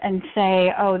paragraph and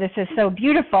say, oh, this is so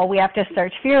beautiful. We have to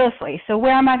search fearlessly. So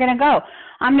where am I going to go?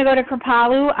 I'm going to go to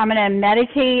Kripalu. I'm going to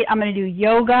meditate. I'm going to do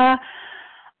yoga.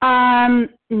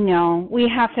 No, we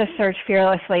have to search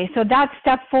fearlessly. So that's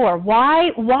step 4. Why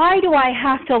do I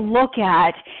have to look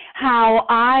at how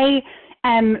I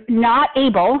am not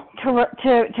able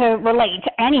to relate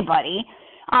to anybody,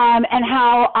 and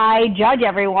how I judge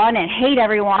everyone and hate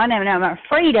everyone and I'm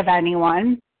afraid of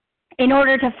anyone in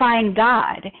order to find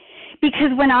God? Because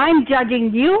when I'm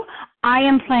judging you, I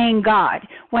am playing God.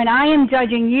 When I am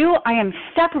judging you, I am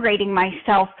separating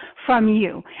myself from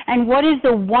you. And what is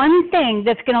the one thing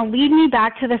that's going to lead me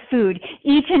back to the food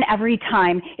each and every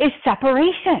time is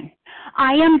separation.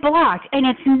 I am blocked, and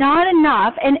it's not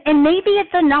enough, and maybe it's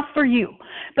enough for you,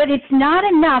 but it's not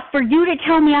enough for you to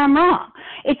tell me I'm wrong.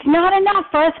 It's not enough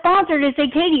for a sponsor to say,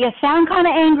 Katie, you sound kind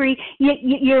of angry,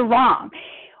 you're wrong.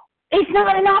 It's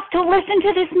not enough to listen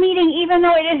to this meeting, even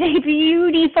though it is a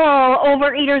beautiful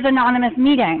Overeaters Anonymous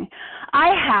meeting.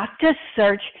 I have to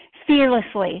search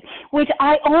fearlessly, which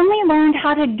I only learned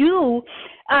how to do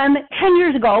 10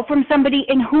 years ago from somebody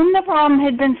in whom the problem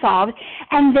had been solved,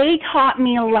 and they taught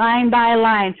me line by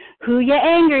line, who you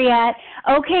angry at?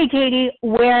 Okay, Katie,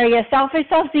 where are you? Selfish,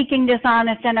 self-seeking,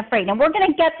 dishonest, and afraid. And we're going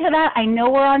to get to that. I know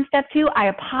we're on step 2. I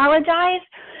apologize,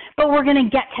 but we're going to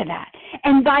get to that.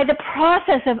 And by the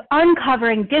process of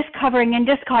uncovering, discovering, and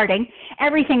discarding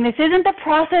everything, this isn't the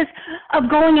process of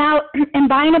going out and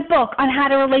buying a book on how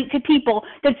to relate to people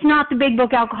that's not the big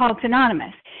book Alcoholics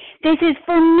Anonymous. This is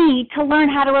for me to learn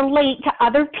how to relate to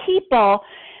other people,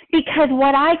 because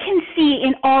what I can see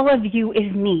in all of you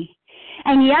is me.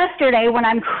 And yesterday, when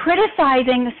I'm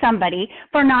criticizing somebody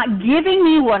for not giving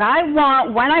me what I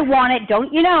want when I want it,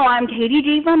 don't you know, I'm Katie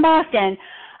G. from Boston,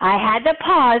 I had to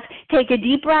pause, take a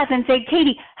deep breath, and say,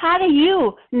 Katie, how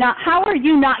are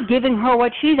you not giving her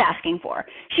what she's asking for?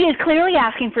 She is clearly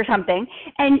asking for something,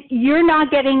 and you're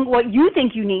not getting what you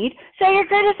think you need, so you're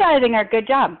criticizing her. Good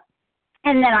job.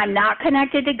 And then I'm not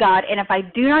connected to God, and if I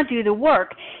do not do the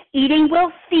work, eating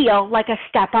will feel like a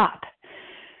step up.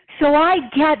 So I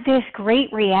get this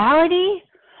great reality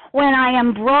when I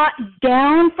am brought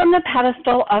down from the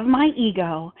pedestal of my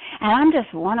ego, and I'm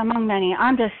just one among many.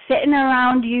 I'm just sitting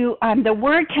around you. The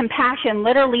word compassion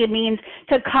literally means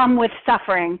to come with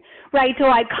suffering, right? So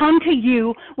I come to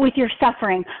you with your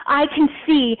suffering. I can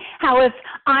see how if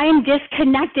I'm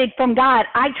disconnected from God,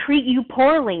 I treat you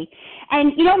poorly.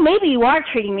 And, maybe you are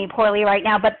treating me poorly right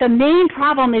now, but the main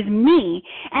problem is me.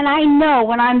 And I know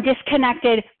when I'm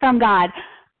disconnected from God,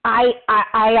 I'm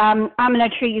going to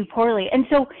treat you poorly. And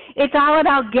so it's all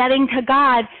about getting to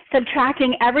God,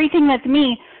 subtracting everything that's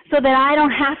me so that I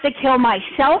don't have to kill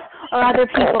myself or other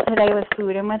people today with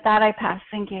food. And with that, I pass.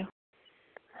 Thank you.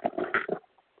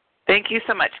 Thank you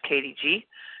so much, Katie G.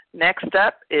 Next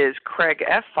up is Craig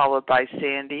F., followed by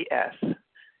Sandy S.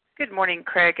 Good morning,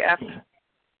 Craig F.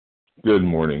 Good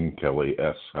morning, Kelly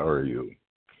S. How are you?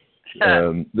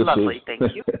 Lovely,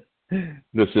 thank you.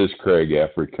 This is Craig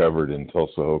F., recovered in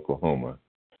Tulsa, Oklahoma.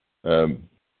 The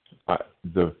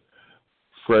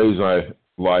phrase I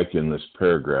like in this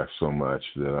paragraph so much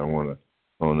that I want to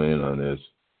hone in on is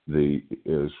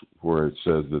where it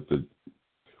says that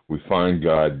we find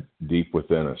God deep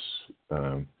within us,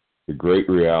 the great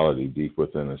reality deep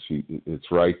within us.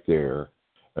 It's right there.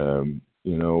 I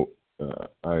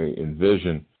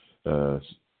envision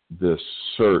this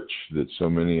search that so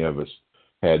many of us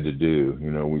had to do.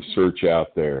 We search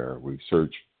out there, we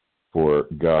search for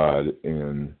God,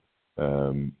 and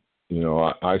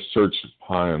I searched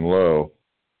high and low.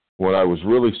 What I was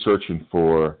really searching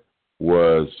for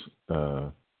was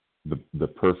the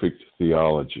perfect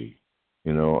theology.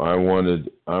 I wanted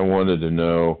to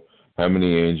know how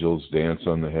many angels dance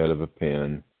on the head of a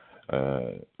pin.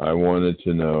 I wanted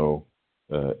to know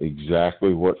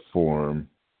exactly what form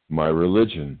my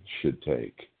religion should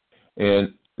take,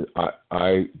 and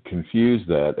I confuse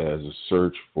that as a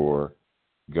search for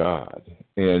God.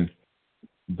 And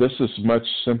this is much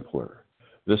simpler.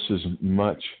 This is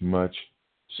much, much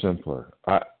simpler.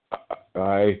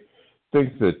 I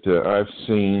think that I've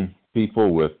seen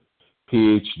people with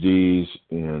PhDs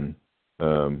in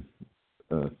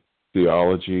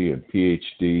theology and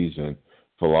PhDs in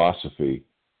philosophy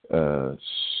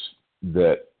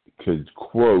that could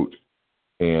quote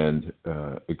and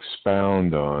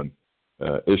expound on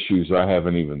issues I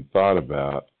haven't even thought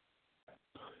about,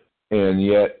 and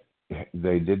yet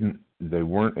they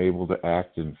weren't able to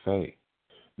act in faith.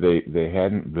 They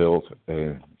hadn't built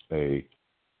a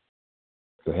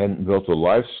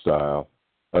lifestyle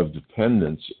of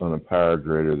dependence on a power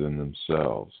greater than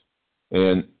themselves.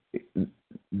 And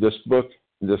this book,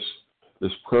 this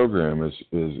program is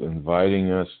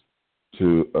inviting us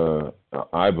to,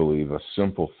 I believe, a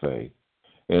simple faith.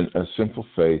 And a simple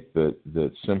faith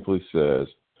that simply says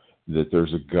that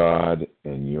there's a God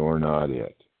and you're not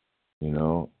it,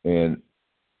 And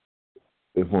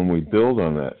if when we build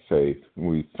on that faith,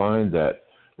 we find that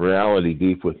reality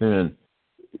deep within,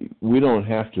 we don't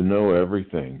have to know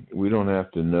everything. We don't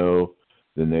have to know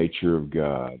the nature of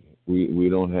God. We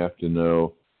don't have to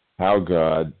know how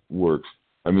God works.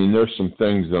 I mean, there's some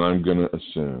things that I'm going to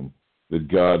assume that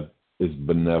God is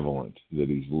benevolent, that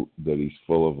he's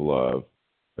full of love.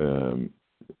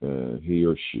 He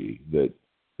or she, that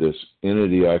this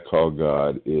entity I call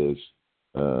God is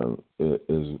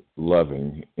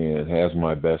loving and has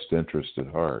my best interest at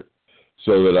heart,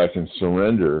 so that I can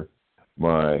surrender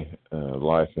my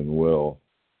life and will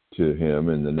to Him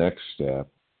in the next step.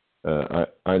 I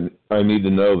need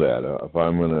to know that if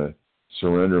I'm going to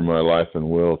surrender my life and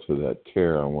will to that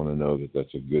care, I want to know that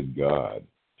that's a good God,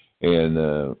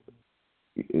 and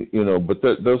But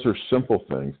those are simple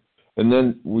things. And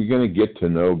then we're going to get to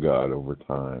know God over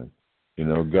time.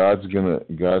 God's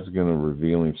gonna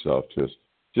reveal Himself to us,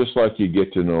 just like you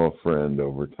get to know a friend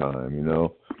over time.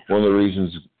 One of the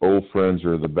reasons old friends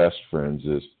are the best friends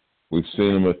is we've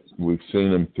seen them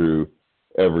through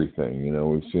everything.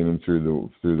 We've seen them through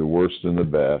the worst and the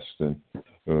best, and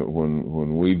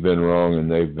when we've been wrong and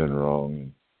they've been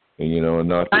wrong, and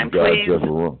not that God's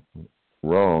ever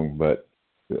wrong, but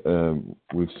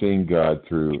we've seen God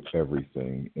through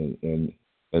everything, and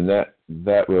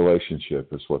that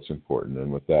relationship is what's important.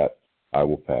 And with that, I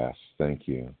will pass. Thank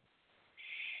you.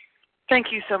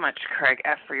 Thank you so much, Craig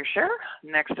F., for your share.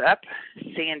 Next up,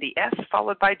 Sandy S.,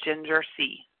 followed by Ginger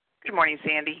C. Good morning,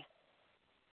 Sandy.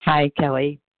 Hi,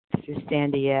 Kelly. This is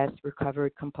Sandy S.,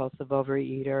 recovered compulsive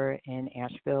overeater in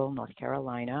Asheville, North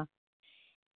Carolina.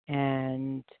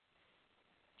 And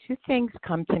two things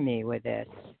come to me with this.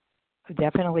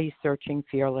 Definitely searching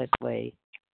fearlessly,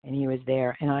 and he was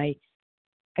there. And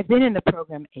I've been in the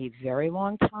program a very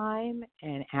long time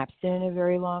and abstinent a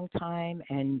very long time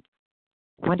and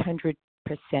 100%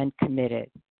 committed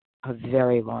a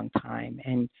very long time.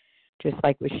 And just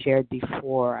like was shared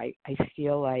before, I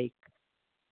feel like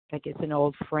it's an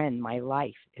old friend. My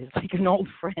life is like an old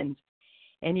friend.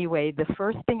 Anyway, the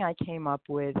first thing I came up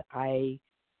with, I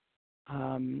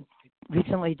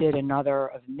recently did another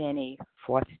of many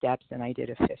 4th steps, and I did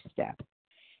a 5th step.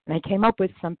 And I came up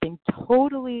with something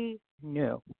totally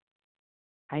new.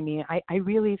 I mean, I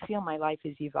really feel my life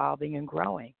is evolving and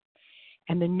growing.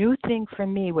 And the new thing for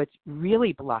me, what's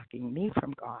really blocking me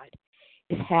from God,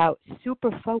 is how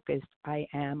super focused I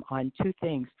am on two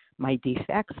things. My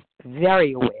defects,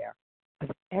 very aware of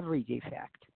every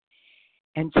defect.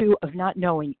 And two, of not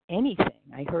knowing anything.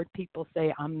 I heard people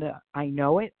say, I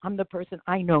know it. I'm the person,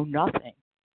 I know nothing,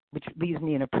 which leaves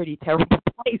me in a pretty terrible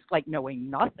place, like knowing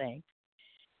nothing.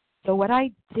 So what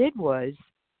I did was,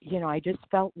 I just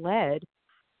felt led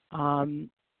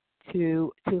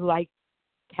to like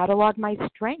catalog my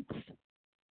strengths,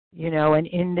 and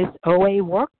in this OA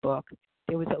workbook,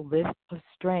 there was a list of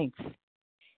strengths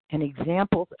and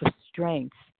examples of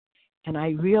strengths. And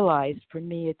I realized for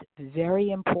me it's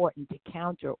very important to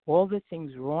counter all the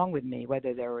things wrong with me,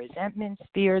 whether they're resentment,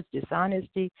 fears,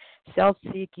 dishonesty,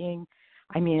 self-seeking,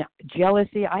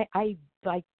 jealousy.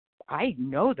 I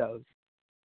know those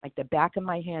like the back of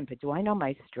my hand, but do I know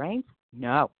my strengths?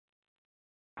 No.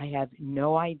 I have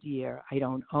no idea. I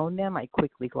don't own them. I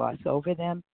quickly gloss over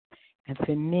them. And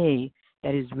for me,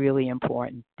 that is really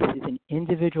important. This is an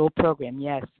individual program.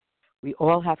 Yes, we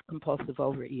all have compulsive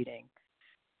overeating.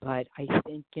 But I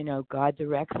think, God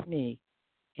directs me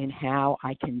in how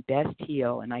I can best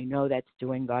heal, and I know that's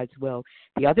doing God's will.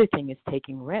 The other thing is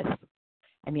taking risks.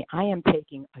 I am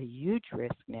taking a huge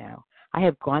risk now. I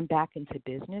have gone back into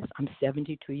business. I'm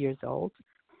 72 years old.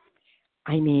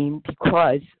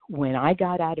 Because when I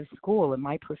got out of school in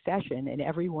my profession and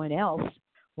everyone else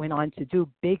went on to do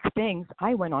big things,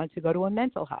 I went on to go to a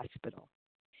mental hospital.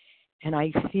 And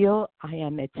I feel I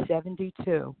am at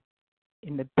 72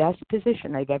 in the best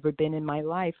position I've ever been in my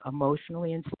life,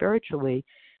 emotionally and spiritually,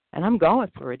 and I'm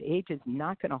going for it. Age is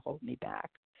not going to hold me back,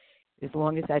 as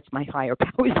long as that's my higher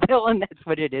power's will, and that's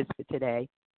what it is for today.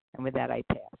 And with that, I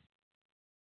pass.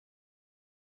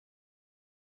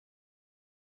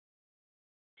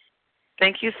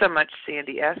 Thank you so much,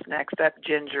 Sandy S. Next up,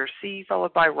 Ginger C.,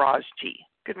 followed by Roz G.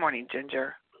 Good morning,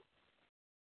 Ginger.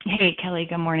 Hey, Kelly,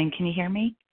 good morning. Can you hear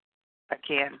me? I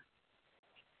can.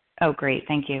 Oh, great.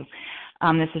 Thank you.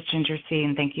 This is Ginger C.,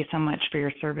 and thank you so much for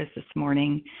your service this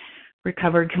morning.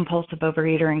 Recovered compulsive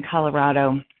overeater in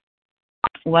Colorado.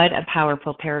 What a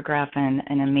powerful paragraph and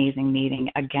an amazing meeting.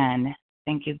 Again,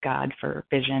 thank you, God, for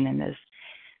vision in this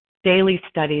daily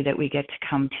study that we get to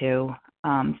come to.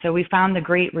 So we found the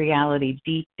great reality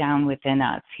deep down within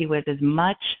us. He was as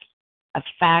much a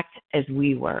fact as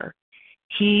we were.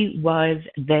 He was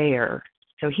there.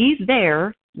 So he's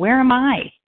there. Where am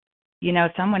I?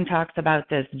 Someone talks about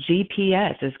this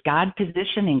GPS, this God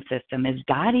positioning system. Is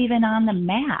God even on the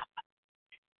map?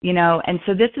 And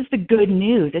so this is the good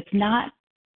news. It's not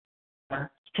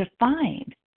to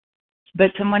find.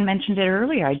 But someone mentioned it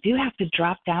earlier. I do have to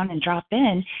drop down and drop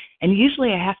in, and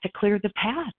usually I have to clear the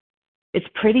path. It's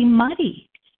pretty muddy.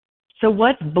 So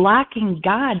what's blocking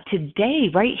God today,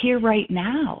 right here, right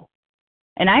now?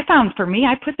 And I found for me,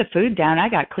 I put the food down. I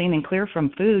got clean and clear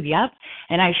from food, yep.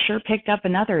 And I sure picked up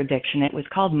another addiction. It was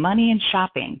called money and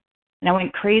shopping. And I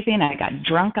went crazy and I got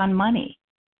drunk on money.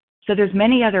 So there's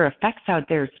many other effects out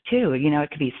there too. It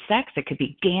could be sex. It could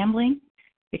be gambling.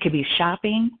 It could be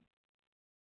shopping.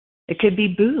 It could be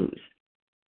booze.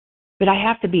 But I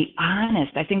have to be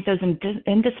honest. I think those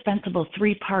indispensable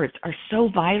 3 parts are so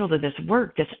vital to this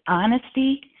work. This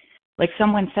honesty, like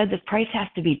someone said, this price has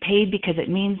to be paid because it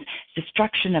means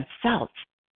destruction of self.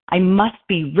 I must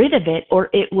be rid of it or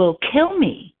it will kill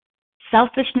me.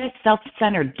 Selfishness,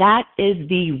 self-centered, that is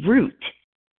the root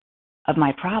of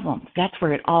my problems. That's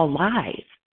where it all lies.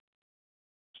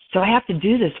 So I have to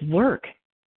do this work.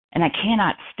 And I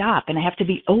cannot stop, and I have to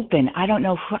be open. I don't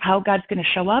know how God's going to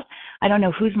show up. I don't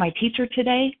know who's my teacher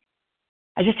today.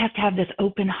 I just have to have this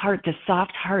open heart, this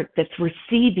soft heart that's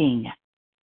receiving,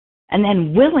 and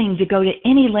then willing to go to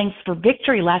any lengths for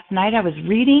victory. Last night I was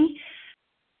reading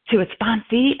to a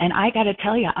sponsee, and I got to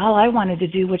tell you, all I wanted to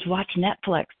do was watch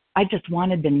Netflix. I just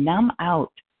wanted to numb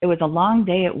out. It was a long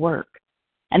day at work.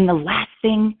 And the last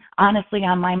thing, honestly,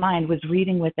 on my mind was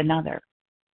reading with another.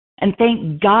 And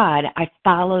thank God I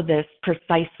follow this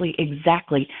precisely,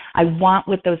 exactly. I want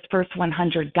what those first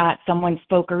 100 got. Someone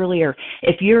spoke earlier.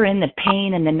 If you're in the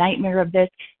pain and the nightmare of this,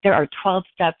 there are 12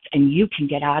 steps and you can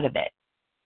get out of it.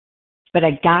 But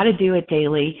I got to do it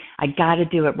daily. I got to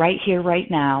do it right here, right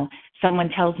now. Someone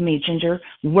tells me, Ginger,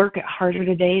 work it harder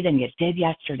today than you did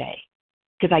yesterday.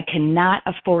 Because I cannot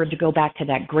afford to go back to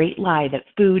that great lie that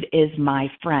food is my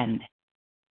friend.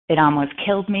 It almost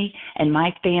killed me, and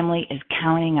my family is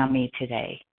counting on me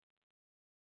today.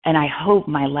 And I hope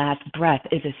my last breath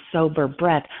is a sober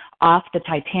breath off the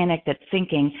Titanic that's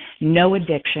sinking, no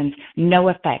addictions, no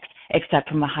effects except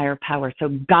from a higher power. So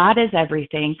God is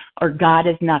everything or God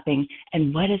is nothing,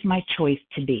 and what is my choice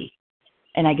to be?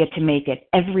 And I get to make it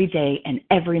every day and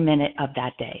every minute of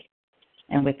that day.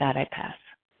 And with that, I pass.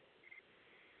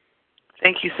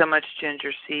 Thank you so much,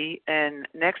 Ginger C. And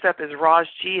next up is Roz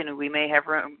G, and we may have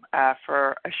room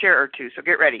for a share or two, so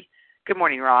get ready. Good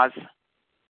morning, Roz.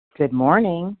 Good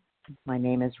morning. My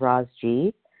name is Roz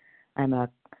G. I'm a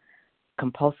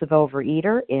compulsive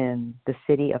overeater in the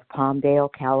city of Palmdale,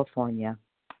 California.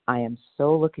 I am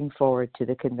so looking forward to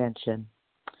the convention.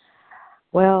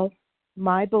 Well,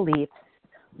 my beliefs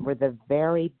were the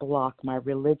very block, my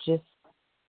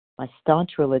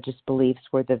staunch religious beliefs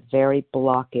were the very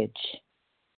blockage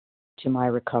to my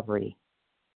recovery.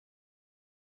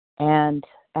 And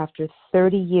after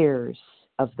 30 years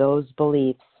of those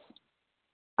beliefs,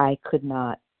 I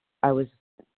was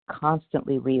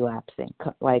constantly relapsing,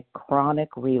 like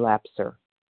chronic relapser.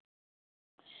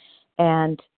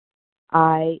 And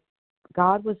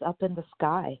God was up in the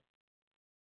sky.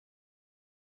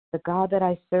 The God that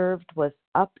I served was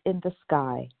up in the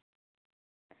sky.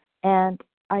 And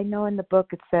I know in the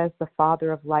book it says the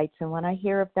Father of Lights, and when I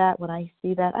hear of that, when I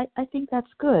see that, I think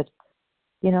that's good.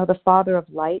 You know, the Father of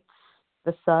Lights,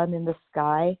 the sun in the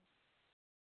sky.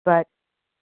 But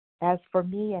as for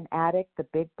me, an addict, the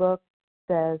big book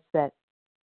says that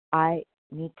I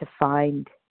need to find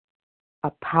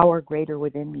a power greater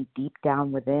within me, deep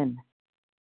down within.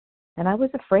 And I was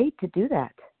afraid to do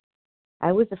that.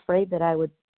 I was afraid that I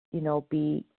would,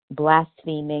 be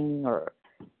blaspheming or,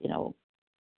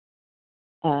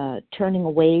 turning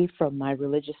away from my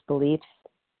religious beliefs.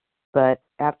 But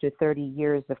after 30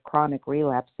 years of chronic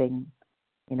relapsing,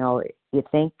 you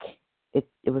think it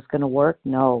was going to work?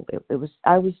 No,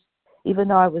 I was, even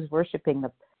though I was worshiping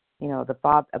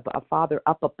a Father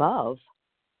up above,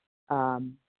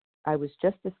 I was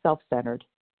just as self-centered,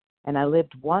 and I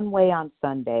lived one way on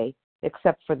Sunday,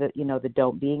 except for I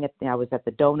was at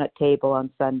the donut table on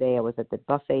Sunday, I was at the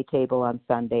buffet table on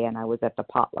Sunday, and I was at the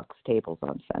potlucks tables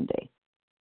on Sunday.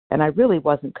 And I really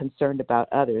wasn't concerned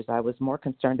about others. I was more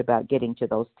concerned about getting to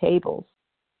those tables.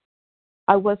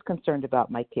 I was concerned about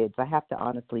my kids. I have to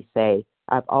honestly say,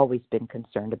 I've always been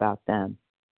concerned about them,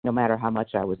 no matter how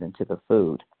much I was into the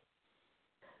food.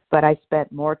 But I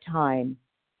spent more time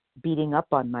beating up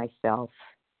on myself.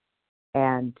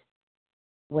 And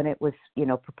when it was,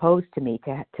 proposed to me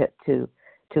to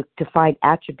find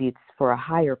attributes for a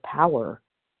higher power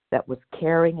that was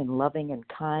caring and loving and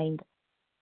kind,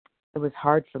 it was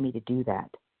hard for me to do that.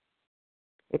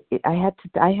 I had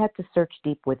to search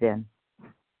deep within.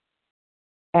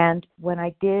 And when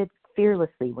I did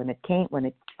fearlessly, when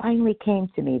it finally came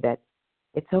to me that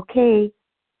it's okay,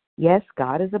 yes,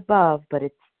 God is above, but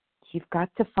you've got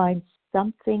to find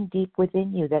something deep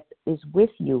within you that is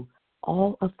with you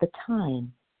all of the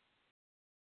time.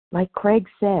 Like Craig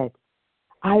said,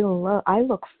 I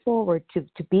look forward to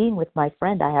being with my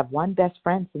friend. I have one best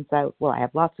friend I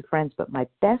have lots of friends, but my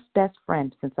best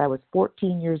friend since I was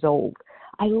 14 years old.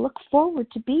 I look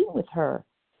forward to being with her.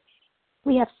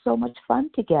 We have so much fun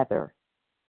together.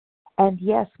 And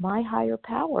yes, my higher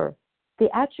power, the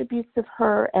attributes of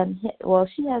her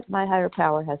my higher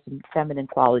power has some feminine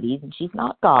qualities, and she's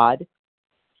not God,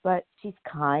 but she's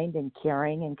kind and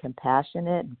caring and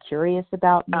compassionate and curious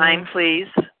about me. Time, please.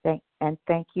 Thank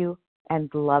you. And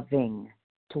loving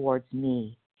towards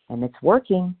me. And it's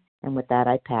working. And with that,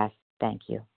 I pass. Thank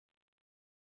you.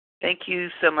 Thank you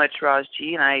so much, Roz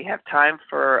G. And I have time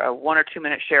for a 1 or 2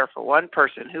 minute share for one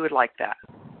person. Who would like that?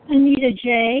 Anita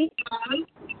J.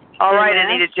 All right,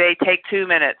 Anita J. Take 2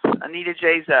 minutes. Anita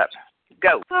J's up.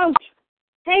 Go. Oh,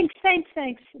 thanks.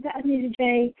 Anita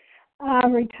J.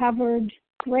 Recovered.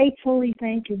 Gratefully,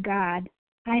 thank you, God.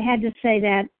 I had to say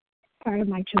that part of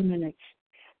my 2 minutes.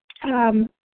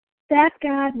 That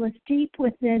God was deep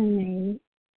within me,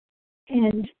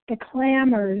 and the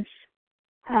clamors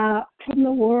from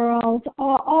the world,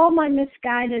 all my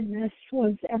misguidedness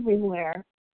was everywhere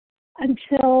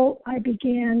until I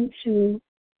began to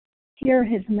hear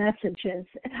his messages.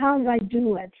 How did I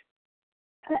do it?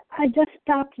 I just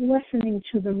stopped listening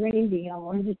to the radio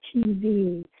or the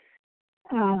TV.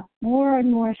 More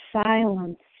and more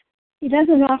silence. He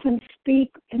doesn't often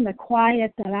speak in the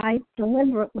quiet that I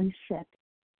deliberately sit,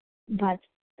 but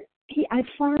I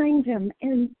find him.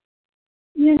 And,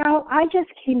 I just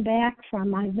came back from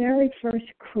my very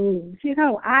first cruise.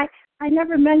 I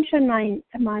never mentioned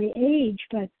my age,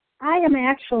 but I am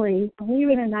actually, believe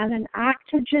it or not, an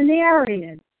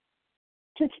octogenarian.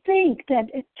 To think that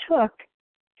it took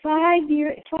 5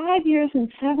 years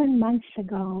and 7 months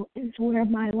ago is where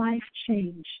my life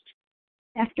changed.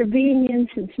 After being in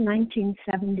since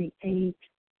 1978.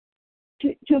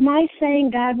 Am I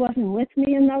saying God wasn't with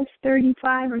me in those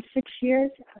 35 or 6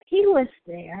 years? He was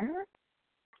there.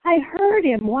 I heard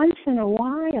him once in a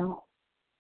while.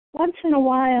 Once in a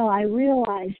while I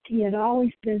realized he had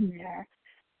always been there.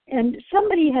 And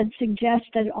somebody had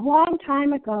suggested a long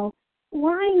time ago,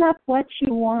 line up what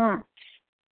you want.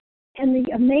 And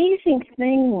the amazing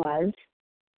thing was,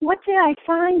 what did I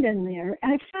find in there?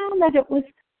 I found that it was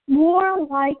more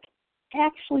like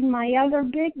actually my other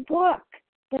big book.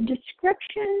 The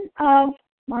description of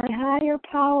my higher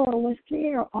power was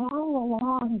there all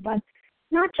along, but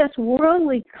not just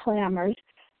worldly clamors,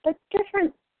 but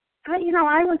different.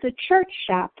 I was a church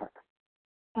shopper.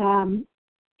 And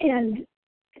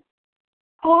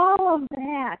all of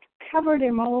that covered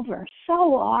him over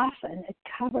so often. It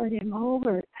covered him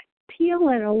over. I'd peel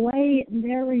it away, and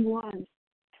there he was.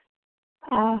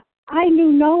 I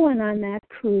knew no one on that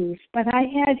cruise, but I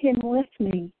had him with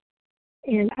me,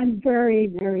 and I'm very,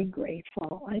 very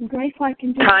grateful. I'm grateful I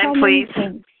can do so many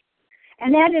things.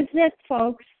 And that is it,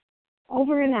 folks.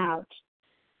 Over and out.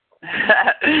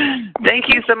 Thank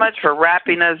you so much for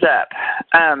wrapping us up.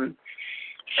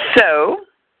 So,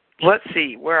 let's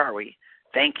see, where are we?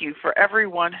 Thank you for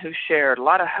everyone who shared. A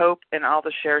lot of hope in all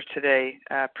the shares today.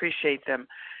 Appreciate them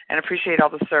and appreciate all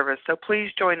the service. So please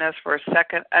join us for a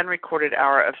second unrecorded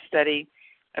hour of study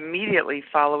immediately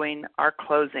following our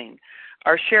closing.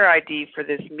 Our share ID for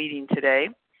this meeting today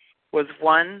was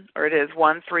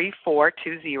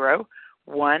 13420,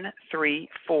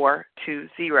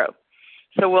 13420.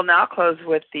 So we'll now close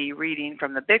with the reading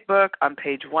from the Big Book on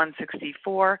page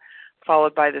 164,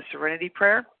 followed by the Serenity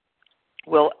Prayer.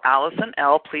 Will Allison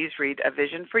L. please read A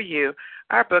Vision for You?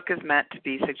 Our book is meant to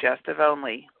be suggestive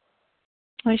only.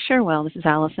 I sure will. This is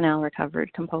Allison L.,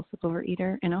 recovered compulsive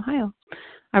overeater in Ohio.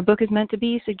 Our book is meant to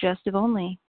be suggestive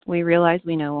only. We realize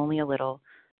we know only a little.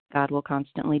 God will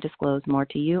constantly disclose more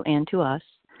to you and to us.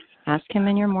 Ask him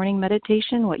in your morning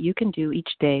meditation what you can do each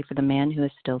day for the man who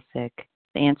is still sick.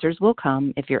 The answers will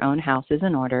come if your own house is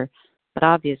in order, but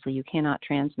obviously you cannot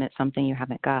transmit something you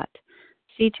haven't got.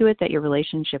 See to it that your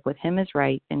relationship with him is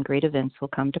right, and great events will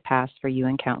come to pass for you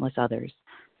and countless others.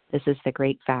 This is the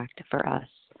great fact for us.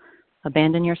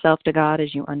 Abandon yourself to God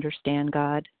as you understand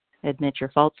God. Admit your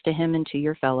faults to him and to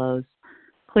your fellows.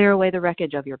 Clear away the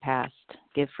wreckage of your past.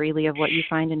 Give freely of what you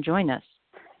find and join us.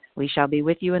 We shall be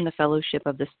with you in the fellowship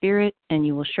of the Spirit, and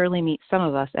you will surely meet some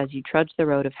of us as you trudge the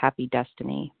road of happy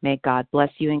destiny. May God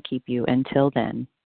bless you and keep you until then.